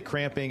eliminate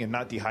cramping and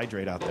not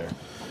dehydrate out there?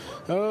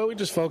 We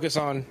just focus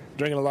on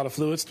drinking a lot of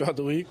fluids throughout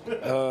the week.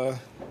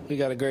 We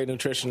got a great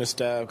nutritionist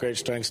staff, great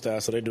strength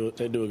staff, so they do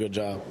a good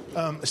job.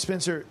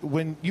 Spencer,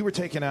 when you were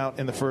taken out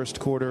in the first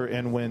quarter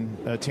and when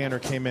Tanner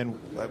came in,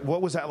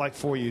 what was that like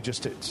for you,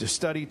 just to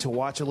study, to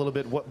watch a little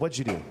bit? What'd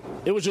you do?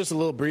 It was just a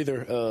little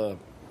breather.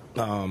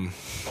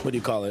 What do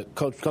you call it?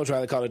 Coach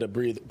Riley called it a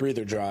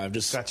breather drive.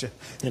 Just, gotcha.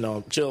 You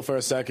know, chill for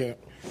a second.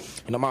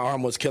 You know, my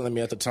arm was killing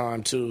me at the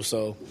time, too,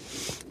 so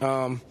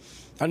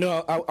I knew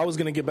I was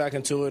going to get back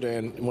into it,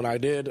 and when I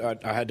did,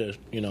 I had to,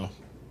 you know,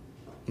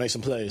 make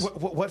some plays.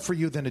 What for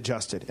you then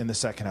adjusted in the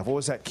second half? What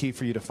was that key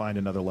for you to find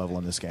another level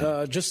in this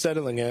game? Just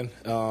settling in.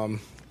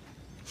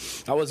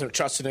 I wasn't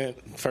trusting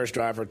it first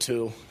drive or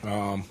 2.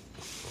 A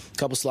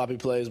couple sloppy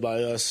plays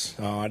by us.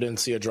 I didn't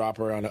see a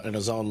dropper in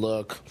a zone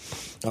look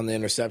on the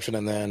interception,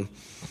 and then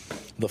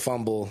the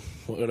fumble,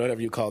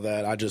 whatever you call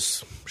that. I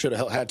just should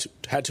have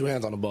had 2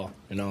 hands on the ball.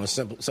 You know,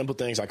 simple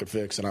things I could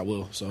fix, and I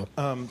will. So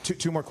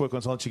 2 more quick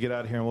ones. I'll let you get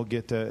out of here, and we'll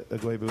get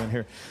Agwebu in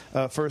here.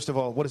 First of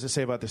all, what does it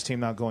say about this team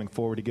now going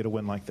forward to get a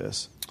win like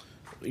this?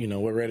 You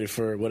know, we're ready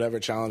for whatever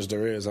challenge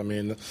there is. I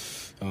mean,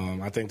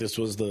 I think this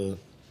was the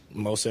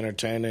most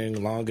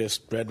entertaining,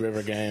 longest Red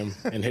River game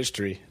in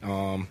history,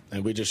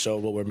 and we just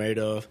showed what we're made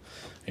of.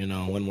 You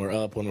know, when we're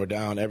up, when we're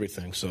down,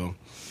 everything. So,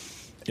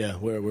 yeah,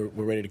 we're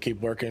ready to keep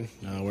working.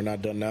 We're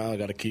not done now. I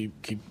got to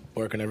keep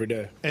working every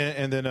day.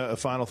 And then a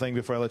final thing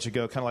before I let you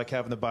go, kind of like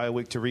having the bye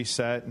week to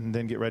reset and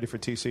then get ready for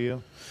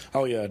TCU.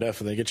 Oh yeah,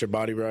 definitely. Get your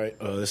body right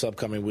this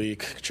upcoming week.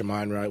 Get your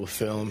mind right with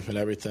film and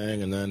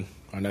everything, and then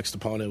our next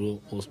opponent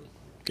we'll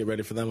get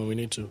ready for them when we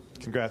need to.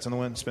 Congrats on the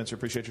win, Spencer.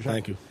 Appreciate your time.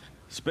 Thank you.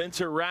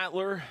 Spencer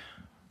Rattler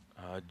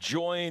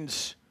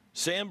joins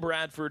Sam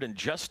Bradford and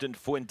Justin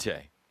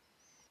Fuente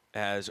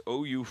as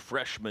OU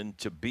freshmen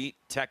to beat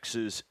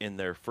Texas in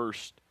their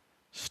first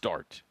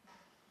start.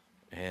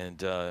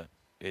 And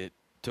it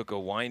took a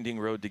winding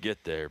road to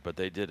get there, but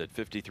they did it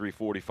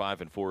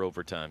 53-45 in 4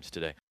 overtimes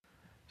today.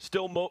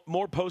 Still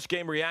more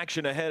post-game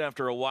reaction ahead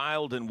after a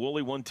wild and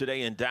woolly one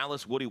today in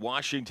Dallas. Woody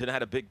Washington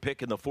had a big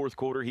pick in the fourth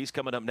quarter. He's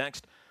coming up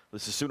next.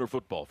 This is Sooner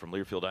Football from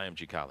Learfield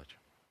IMG College.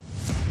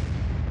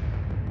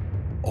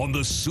 On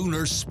the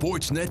Sooner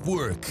Sports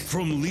Network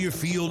from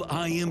Learfield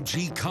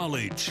IMG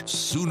College,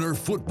 Sooner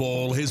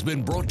Football has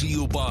been brought to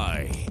you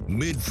by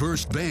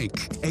MidFirst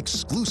Bank,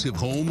 exclusive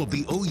home of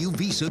the OU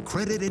Visa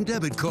credit and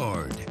debit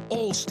card.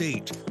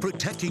 Allstate,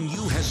 protecting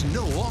you has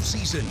no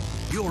offseason.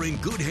 You're in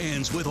good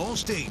hands with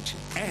Allstate.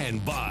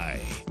 And by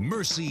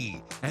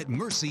Mercy. At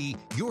Mercy,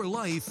 your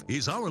life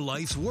is our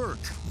life's work.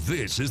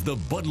 This is the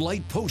Bud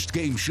Light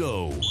postgame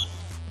show.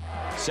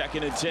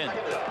 2nd and 10.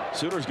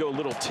 Sooners go a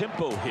little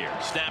tempo here.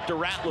 Snap to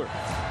Rattler.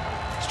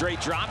 Straight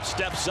drop,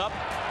 steps up,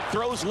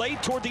 throws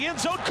late toward the end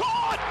zone.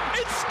 Caught!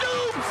 It's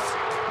Stoops!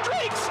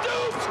 Drake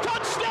Stoops!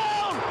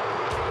 Touchdown!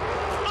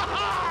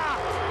 Ha-ha!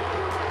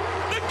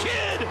 The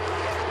kid!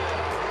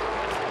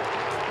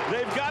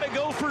 They've got to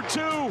go for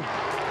 2.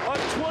 A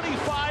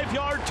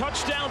 25-yard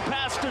touchdown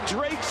pass to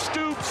Drake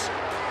Stoops.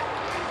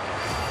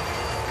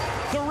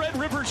 The Red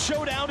River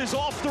Showdown is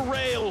off the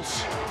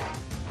rails.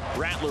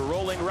 Rattler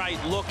rolling right,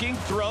 looking,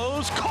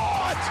 throws,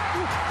 caught!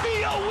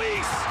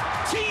 Weese!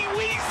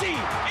 T-Weezy!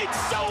 It's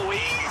so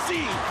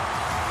easy!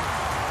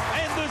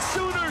 And the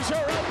Sooners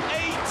are up 8,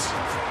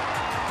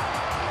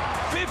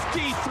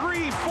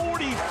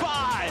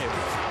 53-45.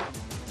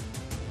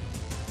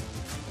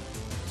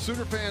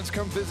 Sooner fans,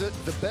 come visit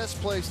the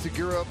best place to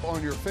gear up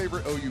on your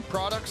favorite OU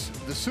products.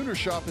 The Sooner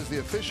Shop is the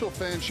official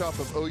fan shop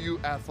of OU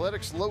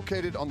Athletics,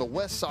 located on the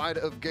west side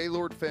of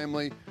Gaylord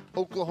Family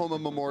Oklahoma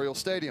Memorial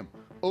Stadium.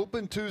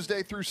 Open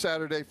Tuesday through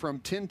Saturday from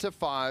 10 to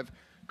 5.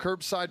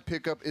 Curbside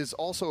pickup is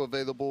also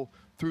available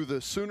through the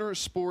Sooner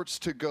Sports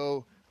To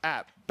Go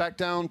app. Back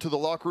down to the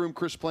locker room,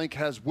 Chris Plank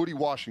has Woody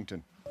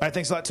Washington. All right,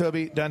 thanks a lot,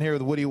 Toby. Down here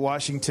with Woody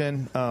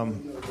Washington.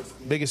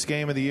 Biggest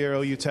game of the year,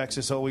 OU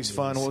Texas, always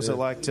fun. What was it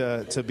like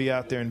to be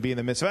out there and be in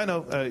the midst of it? I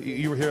know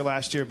you were here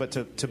last year, but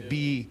to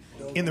be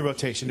in the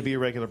rotation, to be a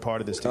regular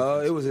part of this team?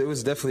 It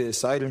was definitely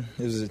exciting.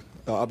 It was an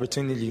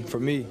opportunity for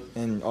me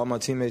and all my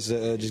teammates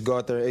to just go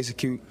out there and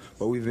execute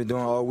what we've been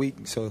doing all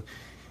week. So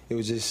it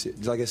was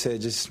just, like I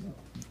said, just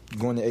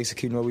going to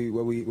execute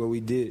what we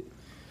did.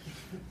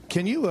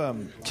 Can you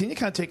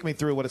kind of take me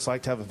through what it's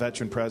like to have a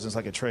veteran presence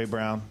like a Trey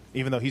Brown,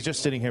 even though he's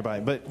just sitting here by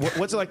him? But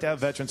what's it like to have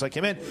veterans like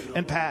him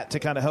and Pat to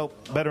kind of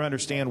help better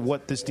understand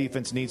what this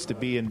defense needs to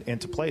be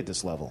and to play at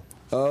this level?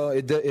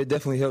 It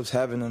definitely helps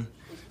having them.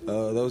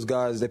 Those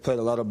guys, they played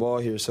a lot of ball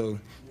here, so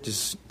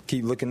just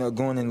keep looking up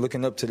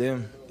to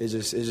them. It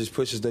just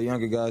pushes the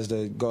younger guys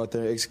to go out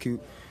there and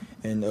execute,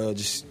 and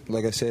just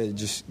like I said,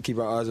 just keep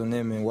our eyes on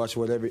them and watch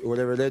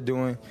whatever they're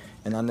doing.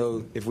 And I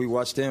know if we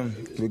watch them,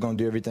 we're gonna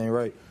do everything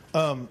right.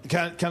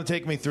 Kind of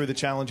take me through the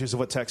challenges of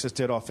what Texas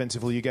did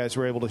offensively. You guys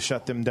were able to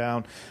shut them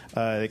down.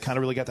 They kind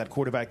of really got that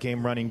quarterback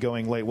game running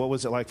going late. What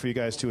was it like for you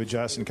guys to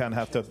adjust and kind of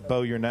have to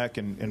bow your neck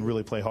and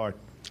really play hard?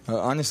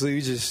 Honestly,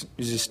 we just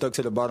stuck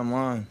to the bottom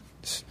line.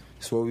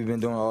 It's what we've been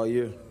doing all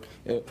year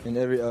in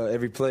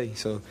every play.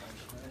 So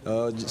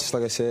just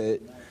like I said,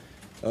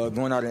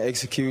 going out and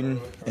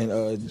executing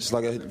and just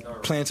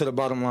like playing to the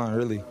bottom line,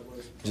 really.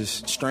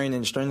 Just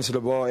straining to the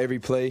ball every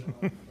play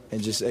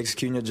and just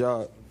executing your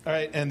job. All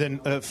right, and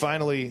then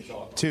finally,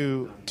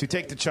 to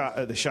take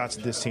the shots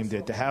that this team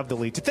did, to have the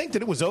lead, to think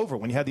that it was over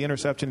when you had the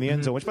interception in the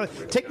end zone.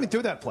 Take me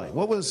through that play.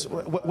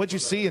 What'd you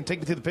see, and take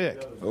me through the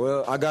pick?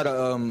 Well, I got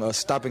a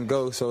stop and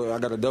go, so I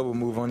got a double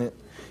move on it,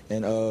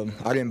 and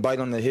I didn't bite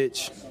on the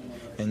hitch.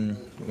 And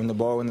when the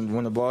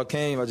ball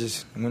came, I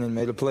just went and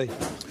made a play.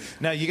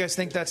 Now, you guys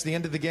think that's the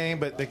end of the game,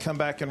 but they come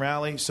back and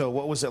rally. So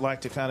what was it like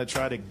to kind of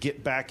try to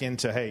get back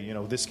into, hey,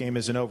 this game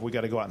isn't over, we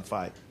got to go out and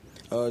fight?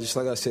 Just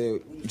like I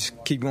said,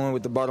 just keep going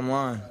with the bottom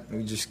line.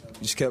 We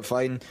just kept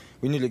fighting.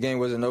 We knew the game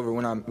wasn't over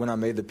when I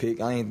made the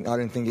pick. I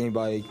didn't think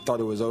anybody thought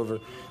it was over,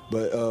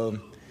 but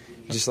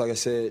just like I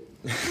said,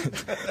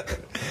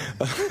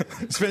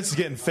 Spencer's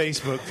getting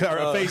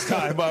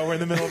FaceTime while we're in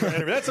the middle of our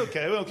interview. That's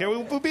okay.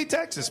 We'll beat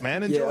Texas,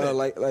 man. Enjoy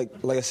it.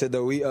 Like I said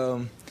though, we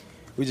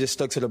just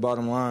stuck to the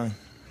bottom line.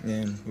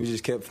 And we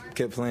just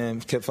kept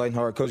playing, kept fighting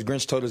hard. Coach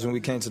Grinch told us when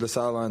we came to the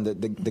sideline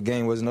that the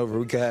game wasn't over.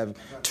 We could have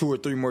 2 or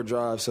 3 more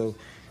drives. So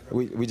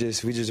we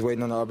just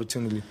waiting on the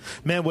opportunity.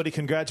 Man, Woody,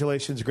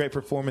 congratulations. Great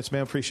performance,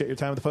 man. Appreciate your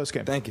time at the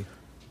postgame. Thank you.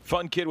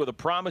 Fun kid with a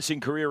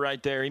promising career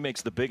right there. He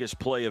makes the biggest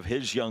play of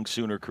his young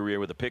Sooner career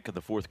with a pick in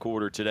the fourth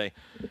quarter today.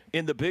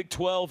 In the Big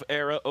 12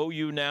 era,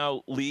 OU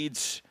now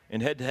leads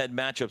in head-to-head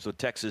matchups with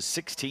Texas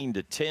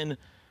 16-10.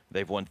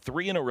 They've won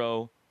 3 in a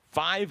row,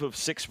 5 of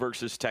 6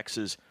 versus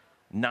Texas,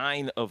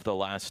 9 of the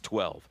last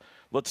 12.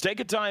 Let's take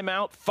a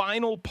timeout.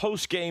 Final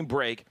post-game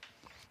break.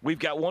 We've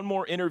got one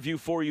more interview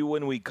for you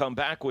when we come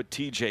back with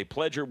TJ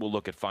Pledger. We'll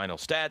look at final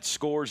stats,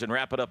 scores, and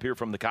wrap it up here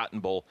from the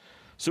Cotton Bowl.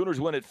 Sooners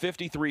win at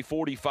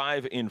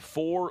 53-45 in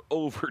 4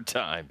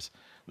 overtimes.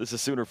 This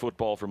is Sooner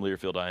football from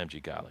Learfield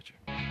IMG College.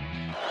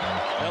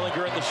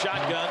 Ellinger in the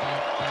shotgun.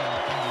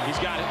 He's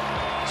got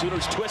it.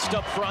 Sooners twist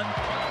up front.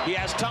 He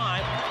has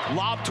time.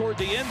 Lob toward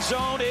the end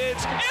zone.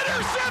 It's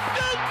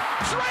intercepted.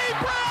 Trey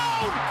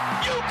Brown.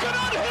 You can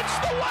unhitch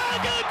the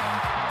wagon.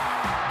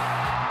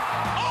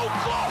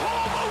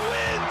 Oklahoma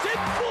wins in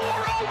 4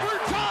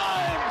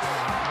 overtimes.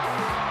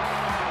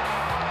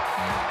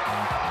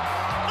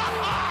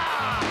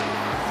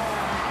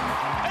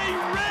 A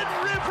Red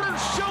River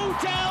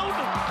showdown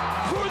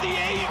for the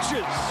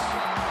ages.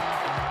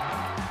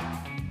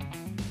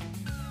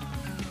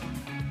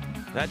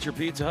 That's your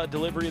Pizza Hut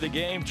delivery of the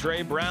game.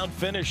 Trey Brown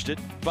finished it,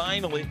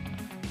 finally.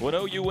 When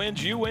OU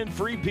wins, you win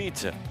free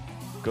pizza.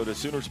 Go to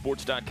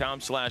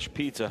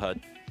Soonersports.com/Pizza Hut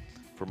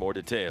for more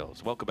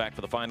details. Welcome back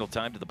for the final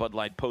time to the Bud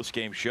Light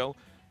postgame show.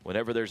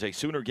 Whenever there's a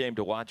Sooner game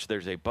to watch,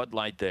 there's a Bud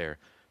Light there.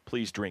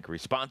 Please drink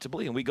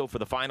responsibly. And we go for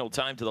the final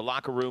time to the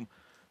locker room.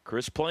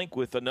 Chris Plank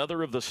with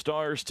another of the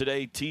stars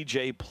today,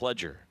 TJ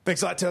Pledger.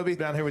 Thanks a lot, Toby.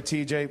 Down here with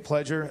TJ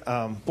Pledger.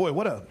 Boy,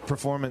 what a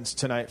performance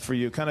tonight for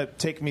you. Kind of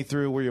take me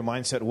through where your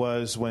mindset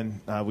was when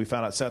we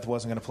found out Seth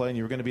wasn't going to play and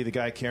you were going to be the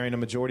guy carrying a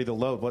majority of the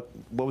load. What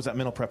was that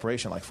mental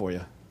preparation like for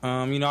you?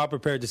 I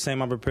prepared the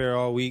same. I prepared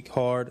all week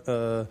hard.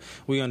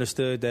 We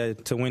understood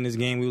that to win this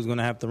game, we was going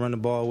to have to run the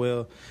ball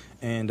well.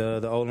 And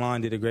the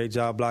O-line did a great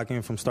job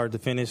blocking from start to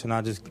finish, and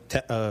I just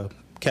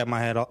kept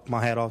my hat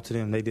off to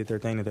them. They did their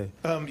thing today.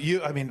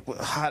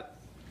 Hot,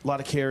 a lot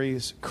of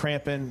carries,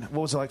 cramping.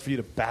 What was it like for you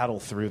to battle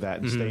through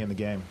that and stay in the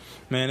game?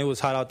 Man, it was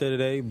hot out there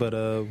today, but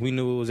we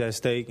knew it was at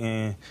stake.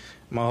 And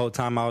my whole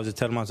time I was just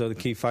telling myself to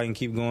keep fighting,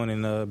 keep going,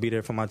 and be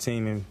there for my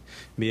team and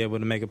be able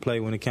to make a play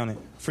when it counted.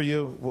 For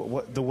you,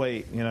 what the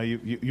wait?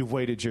 You've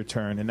waited your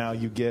turn, and now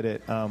you get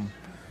it.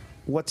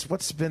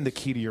 What's been the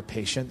key to your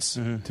patience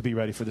to be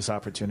ready for this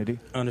opportunity?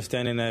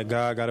 Understanding that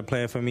God got a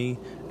plan for me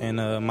and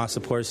my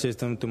support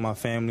system through my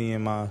family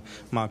and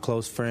my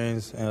close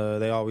friends.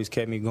 They always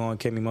kept me going,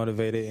 kept me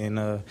motivated,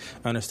 and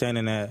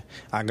understanding that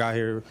I got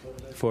here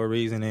for a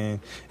reason,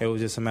 and it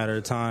was just a matter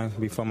of time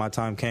before my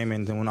time came,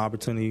 and then when the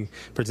opportunity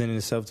presented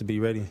itself to be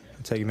ready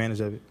and take advantage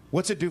of it.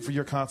 What's it do for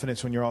your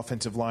confidence when your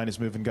offensive line is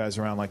moving guys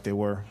around like they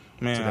were?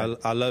 Man,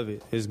 I love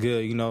it. It's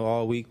good.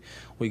 All week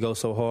we go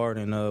so hard,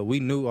 and we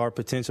knew our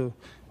potential,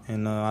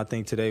 and I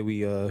think today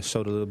we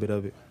showed a little bit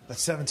of it. That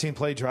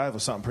 17-play drive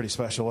was something pretty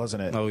special,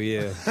 wasn't it? Oh,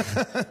 yeah.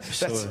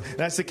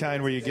 That's the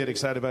kind where you get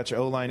excited about your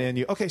O-line and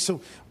you. Okay, so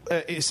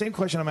same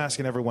question I'm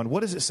asking everyone.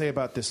 What does it say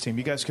about this team?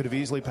 You guys could have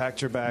easily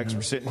packed your bags.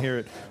 We're sitting here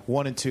at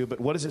 1-2, but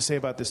what does it say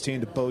about this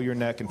team to bow your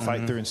neck and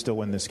fight through and still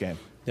win this game?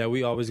 Yeah,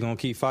 we always going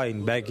to keep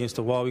fighting. Back against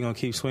the wall, we're going to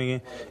keep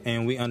swinging.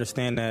 And we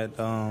understand that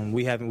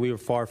we were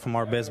far from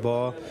our best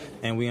ball.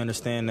 And we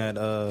understand that,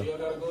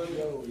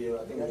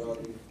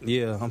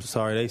 I'm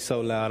sorry. They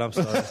so loud. I'm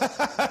sorry.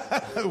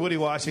 Woody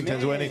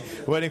Washington's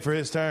waiting for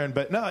his turn.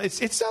 But, no, it's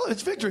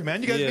victory,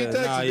 man. You guys beat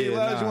Texas. Be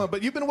loud as you want.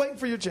 But you've been waiting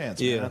for your chance,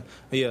 man.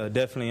 Yeah,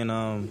 definitely. And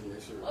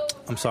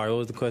I'm sorry, what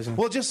was the question?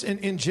 Well, just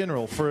in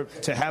general,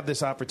 to have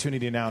this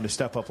opportunity now to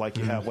step up like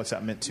you have, what's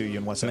that meant to you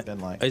and what's that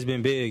been like? It's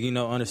been big,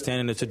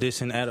 understanding the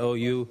tradition at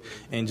OU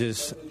and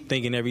just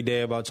thinking every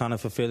day about trying to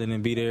fulfill it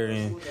and be there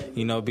and,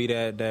 be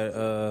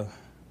that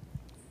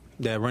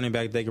running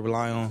back they can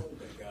rely on.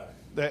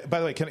 By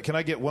the way, can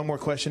I get one more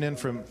question in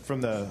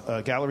from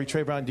the gallery,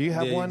 Trey Brown? Do you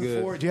have one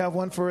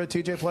for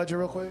TJ Pledger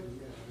real quick?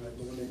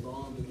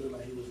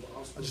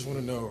 I just want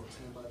to know,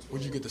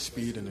 where'd you get the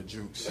speed and the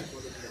juice?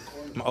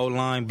 My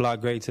O-line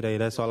blocked great today.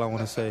 That's all I want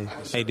to say.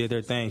 They did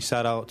their thing.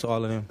 Shout out to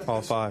all of them,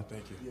 all 5.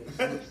 Thank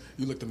you.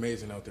 You looked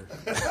amazing out there.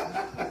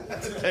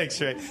 Thanks,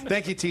 Trey.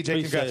 Thank you,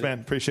 TJ. Congrats,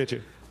 man. Appreciate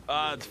you.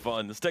 It's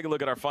fun. Let's take a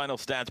look at our final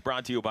stats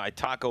brought to you by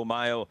Taco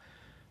Mayo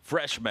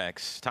Fresh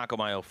Mex. Taco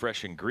Mayo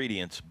fresh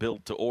ingredients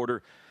built to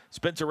order.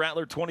 Spencer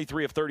Rattler,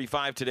 23 of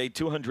 35 today,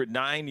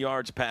 209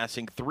 yards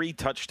passing, 3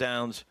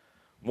 touchdowns,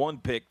 1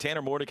 pick.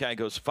 Tanner Mordecai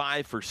goes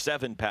 5 for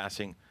 7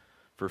 passing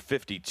for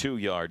 52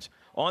 yards.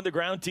 On the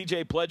ground,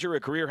 TJ Pledger, a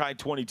career-high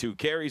 22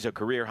 carries, a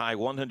career-high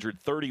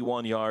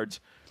 131 yards,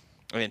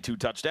 and 2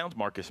 touchdowns.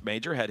 Marcus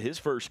Major had his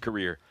first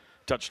career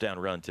touchdown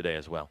run today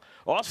as well.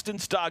 Austin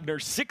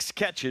Stogner, 6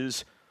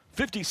 catches,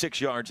 56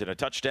 yards and a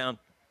touchdown.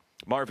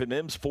 Marvin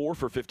Mims, 4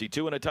 for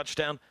 52 and a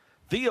touchdown.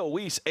 Theo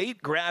Weiss,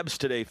 8 grabs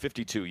today,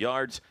 52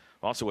 yards.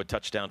 Also a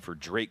touchdown for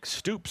Drake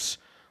Stoops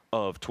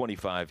of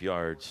 25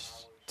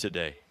 yards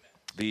today.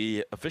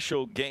 The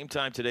official game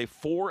time today,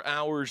 4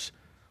 hours,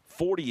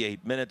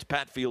 48 minutes.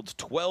 Pat Fields,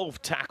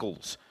 12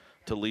 tackles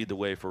to lead the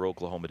way for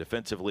Oklahoma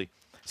defensively.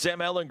 Sam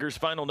Ehlinger's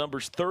final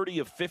numbers, 30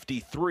 of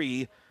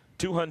 53,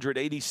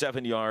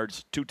 287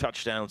 yards, 2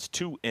 touchdowns,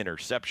 2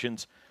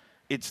 interceptions.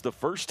 It's the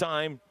first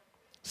time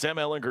Sam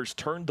Ehlinger's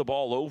turned the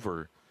ball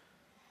over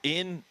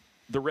in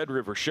the Red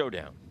River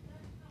Showdown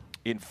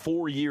in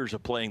 4 years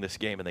of playing this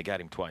game, and they got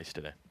him twice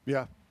today.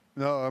 Yeah.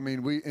 No, I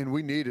mean, we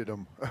needed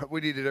him.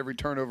 We needed every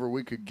turnover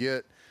we could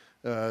get.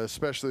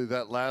 especially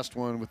that last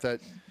one with that,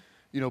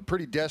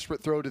 pretty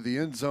desperate throw to the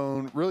end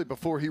zone, really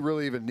before he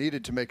really even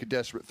needed to make a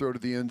desperate throw to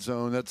the end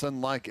zone. That's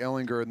unlike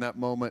Ellinger in that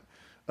moment.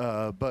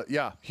 But,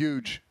 yeah,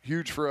 huge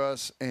for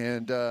us.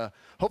 And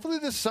hopefully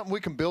this is something we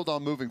can build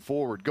on moving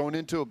forward. Going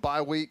into a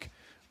bye week,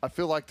 I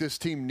feel like this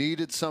team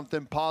needed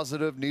something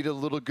positive, needed a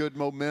little good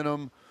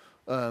momentum,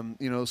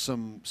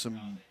 some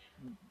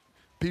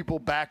people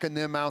backing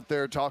them out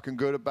there, talking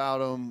good about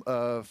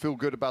them, feel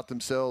good about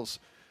themselves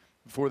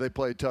before they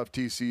play a tough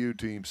TCU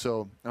team.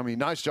 So,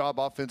 nice job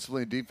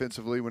offensively and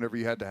defensively whenever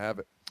you had to have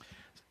it.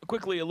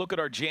 Quickly, a look at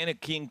our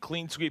Janet King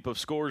clean sweep of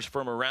scores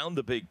from around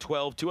the Big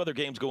 12. 2 other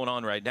games going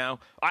on right now.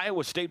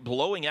 Iowa State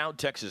blowing out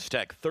Texas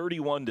Tech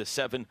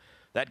 31-7.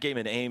 That game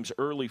in Ames,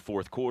 early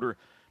fourth quarter.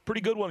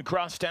 Pretty good one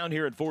cross town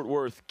here in Fort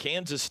Worth.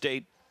 Kansas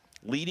State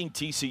leading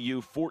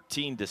TCU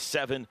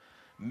 14-7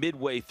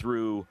 midway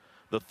through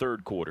the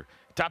third quarter.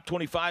 Top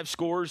 25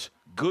 scores,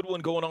 good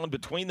one going on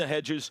between the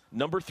hedges.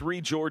 Number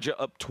 3, Georgia,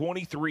 up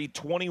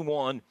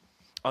 23-21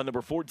 on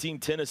number 14,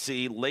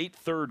 Tennessee, late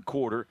third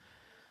quarter.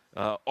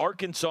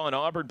 Arkansas and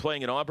Auburn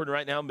playing in Auburn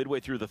right now, midway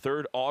through the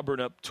third. Auburn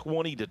up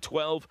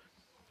 20-12.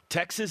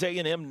 Texas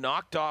A&M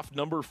knocked off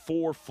number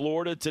 4,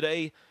 Florida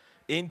today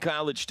in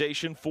College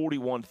Station,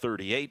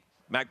 41-38.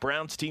 Mac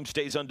Brown's team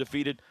stays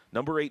undefeated.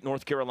 Number 8,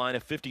 North Carolina,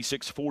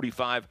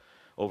 56-45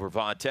 over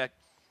Va Tech.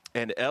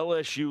 And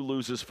LSU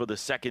loses for the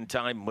second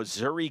time.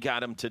 Missouri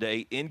got them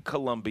today in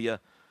Columbia,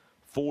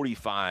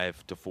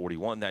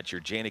 45-41. That's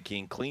your Janet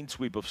King clean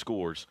sweep of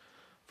scores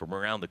from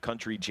around the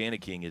country.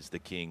 Janet King is the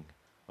king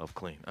of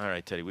clean. All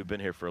right, Teddy, we've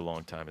been here for a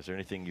long time. Is there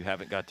anything you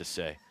haven't got to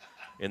say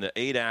in the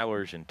 8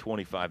 hours and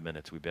 25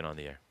 minutes we've been on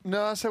the air?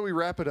 No, I said we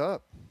wrap it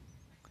up.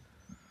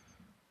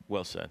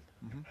 Well said.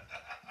 Mm-hmm.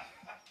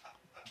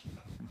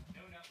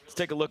 Let's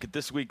take a look at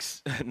this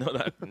week's –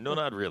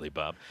 not really,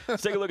 Bob.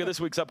 Let's take a look at this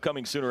week's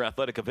upcoming Sooner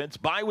athletic events.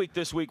 Bye week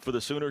this week for the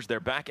Sooners. They're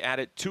back at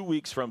it 2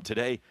 weeks from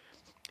today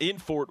in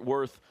Fort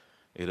Worth.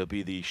 It'll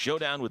be the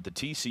showdown with the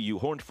TCU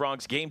Horned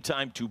Frogs. Game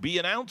time to be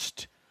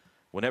announced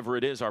whenever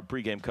it is. Our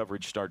pregame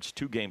coverage starts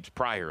 2 games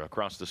prior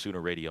across the Sooner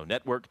Radio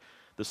Network.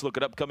 This look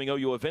at upcoming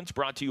OU events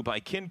brought to you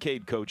by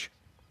Kincaid Coach,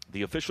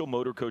 the official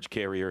motor coach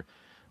carrier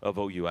of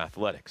OU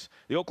Athletics.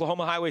 The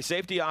Oklahoma Highway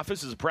Safety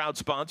Office is a proud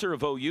sponsor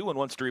of OU and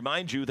wants to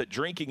remind you that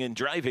drinking and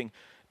driving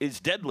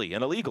is deadly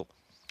and illegal.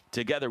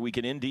 Together we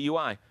can end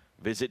DUI.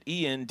 Visit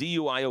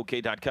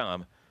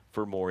enduiok.com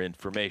for more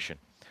information.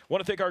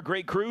 Want to thank our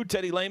great crew,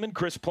 Teddy Lehman,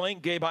 Chris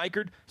Plank, Gabe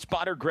Eichert,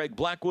 spotter Greg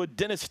Blackwood,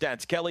 Dennis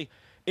Stats Kelly,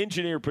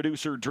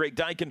 engineer-producer Drake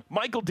Dyken.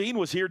 Michael Dean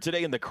was here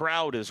today in the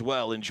crowd as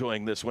well,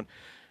 enjoying this one.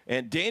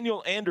 And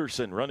Daniel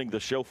Anderson running the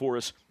show for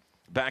us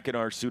back in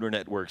our Sooner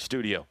Network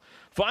studio.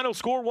 Final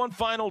score one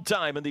final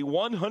time in the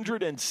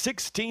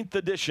 116th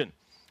edition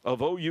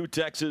of OU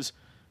Texas.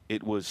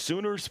 It was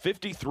Sooners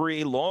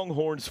 53,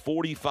 Longhorns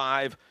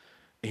 45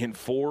 in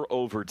 4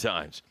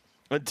 overtimes.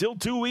 Until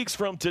 2 weeks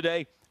from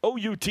today,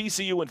 OU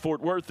TCU in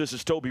Fort Worth, this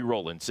is Toby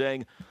Rowland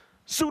saying,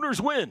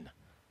 Sooners win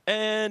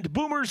and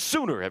Boomers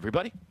Sooner,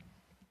 everybody.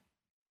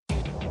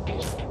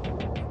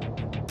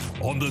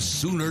 On the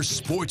Sooner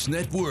Sports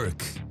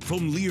Network,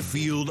 from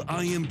Learfield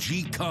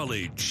IMG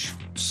College,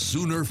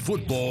 Sooner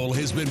football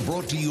has been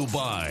brought to you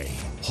by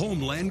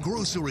Homeland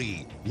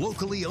Grocery,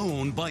 locally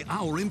owned by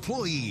our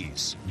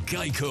employees.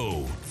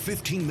 Geico,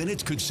 15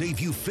 minutes could save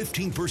you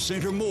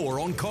 15% or more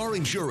on car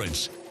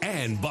insurance.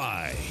 And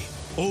by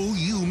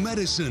OU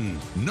Medicine,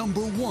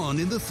 #1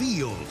 in the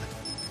field.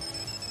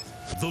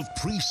 The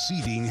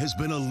preceding has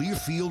been a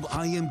Learfield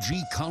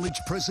IMG College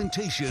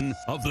presentation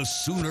of the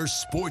Sooner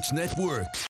Sports Network.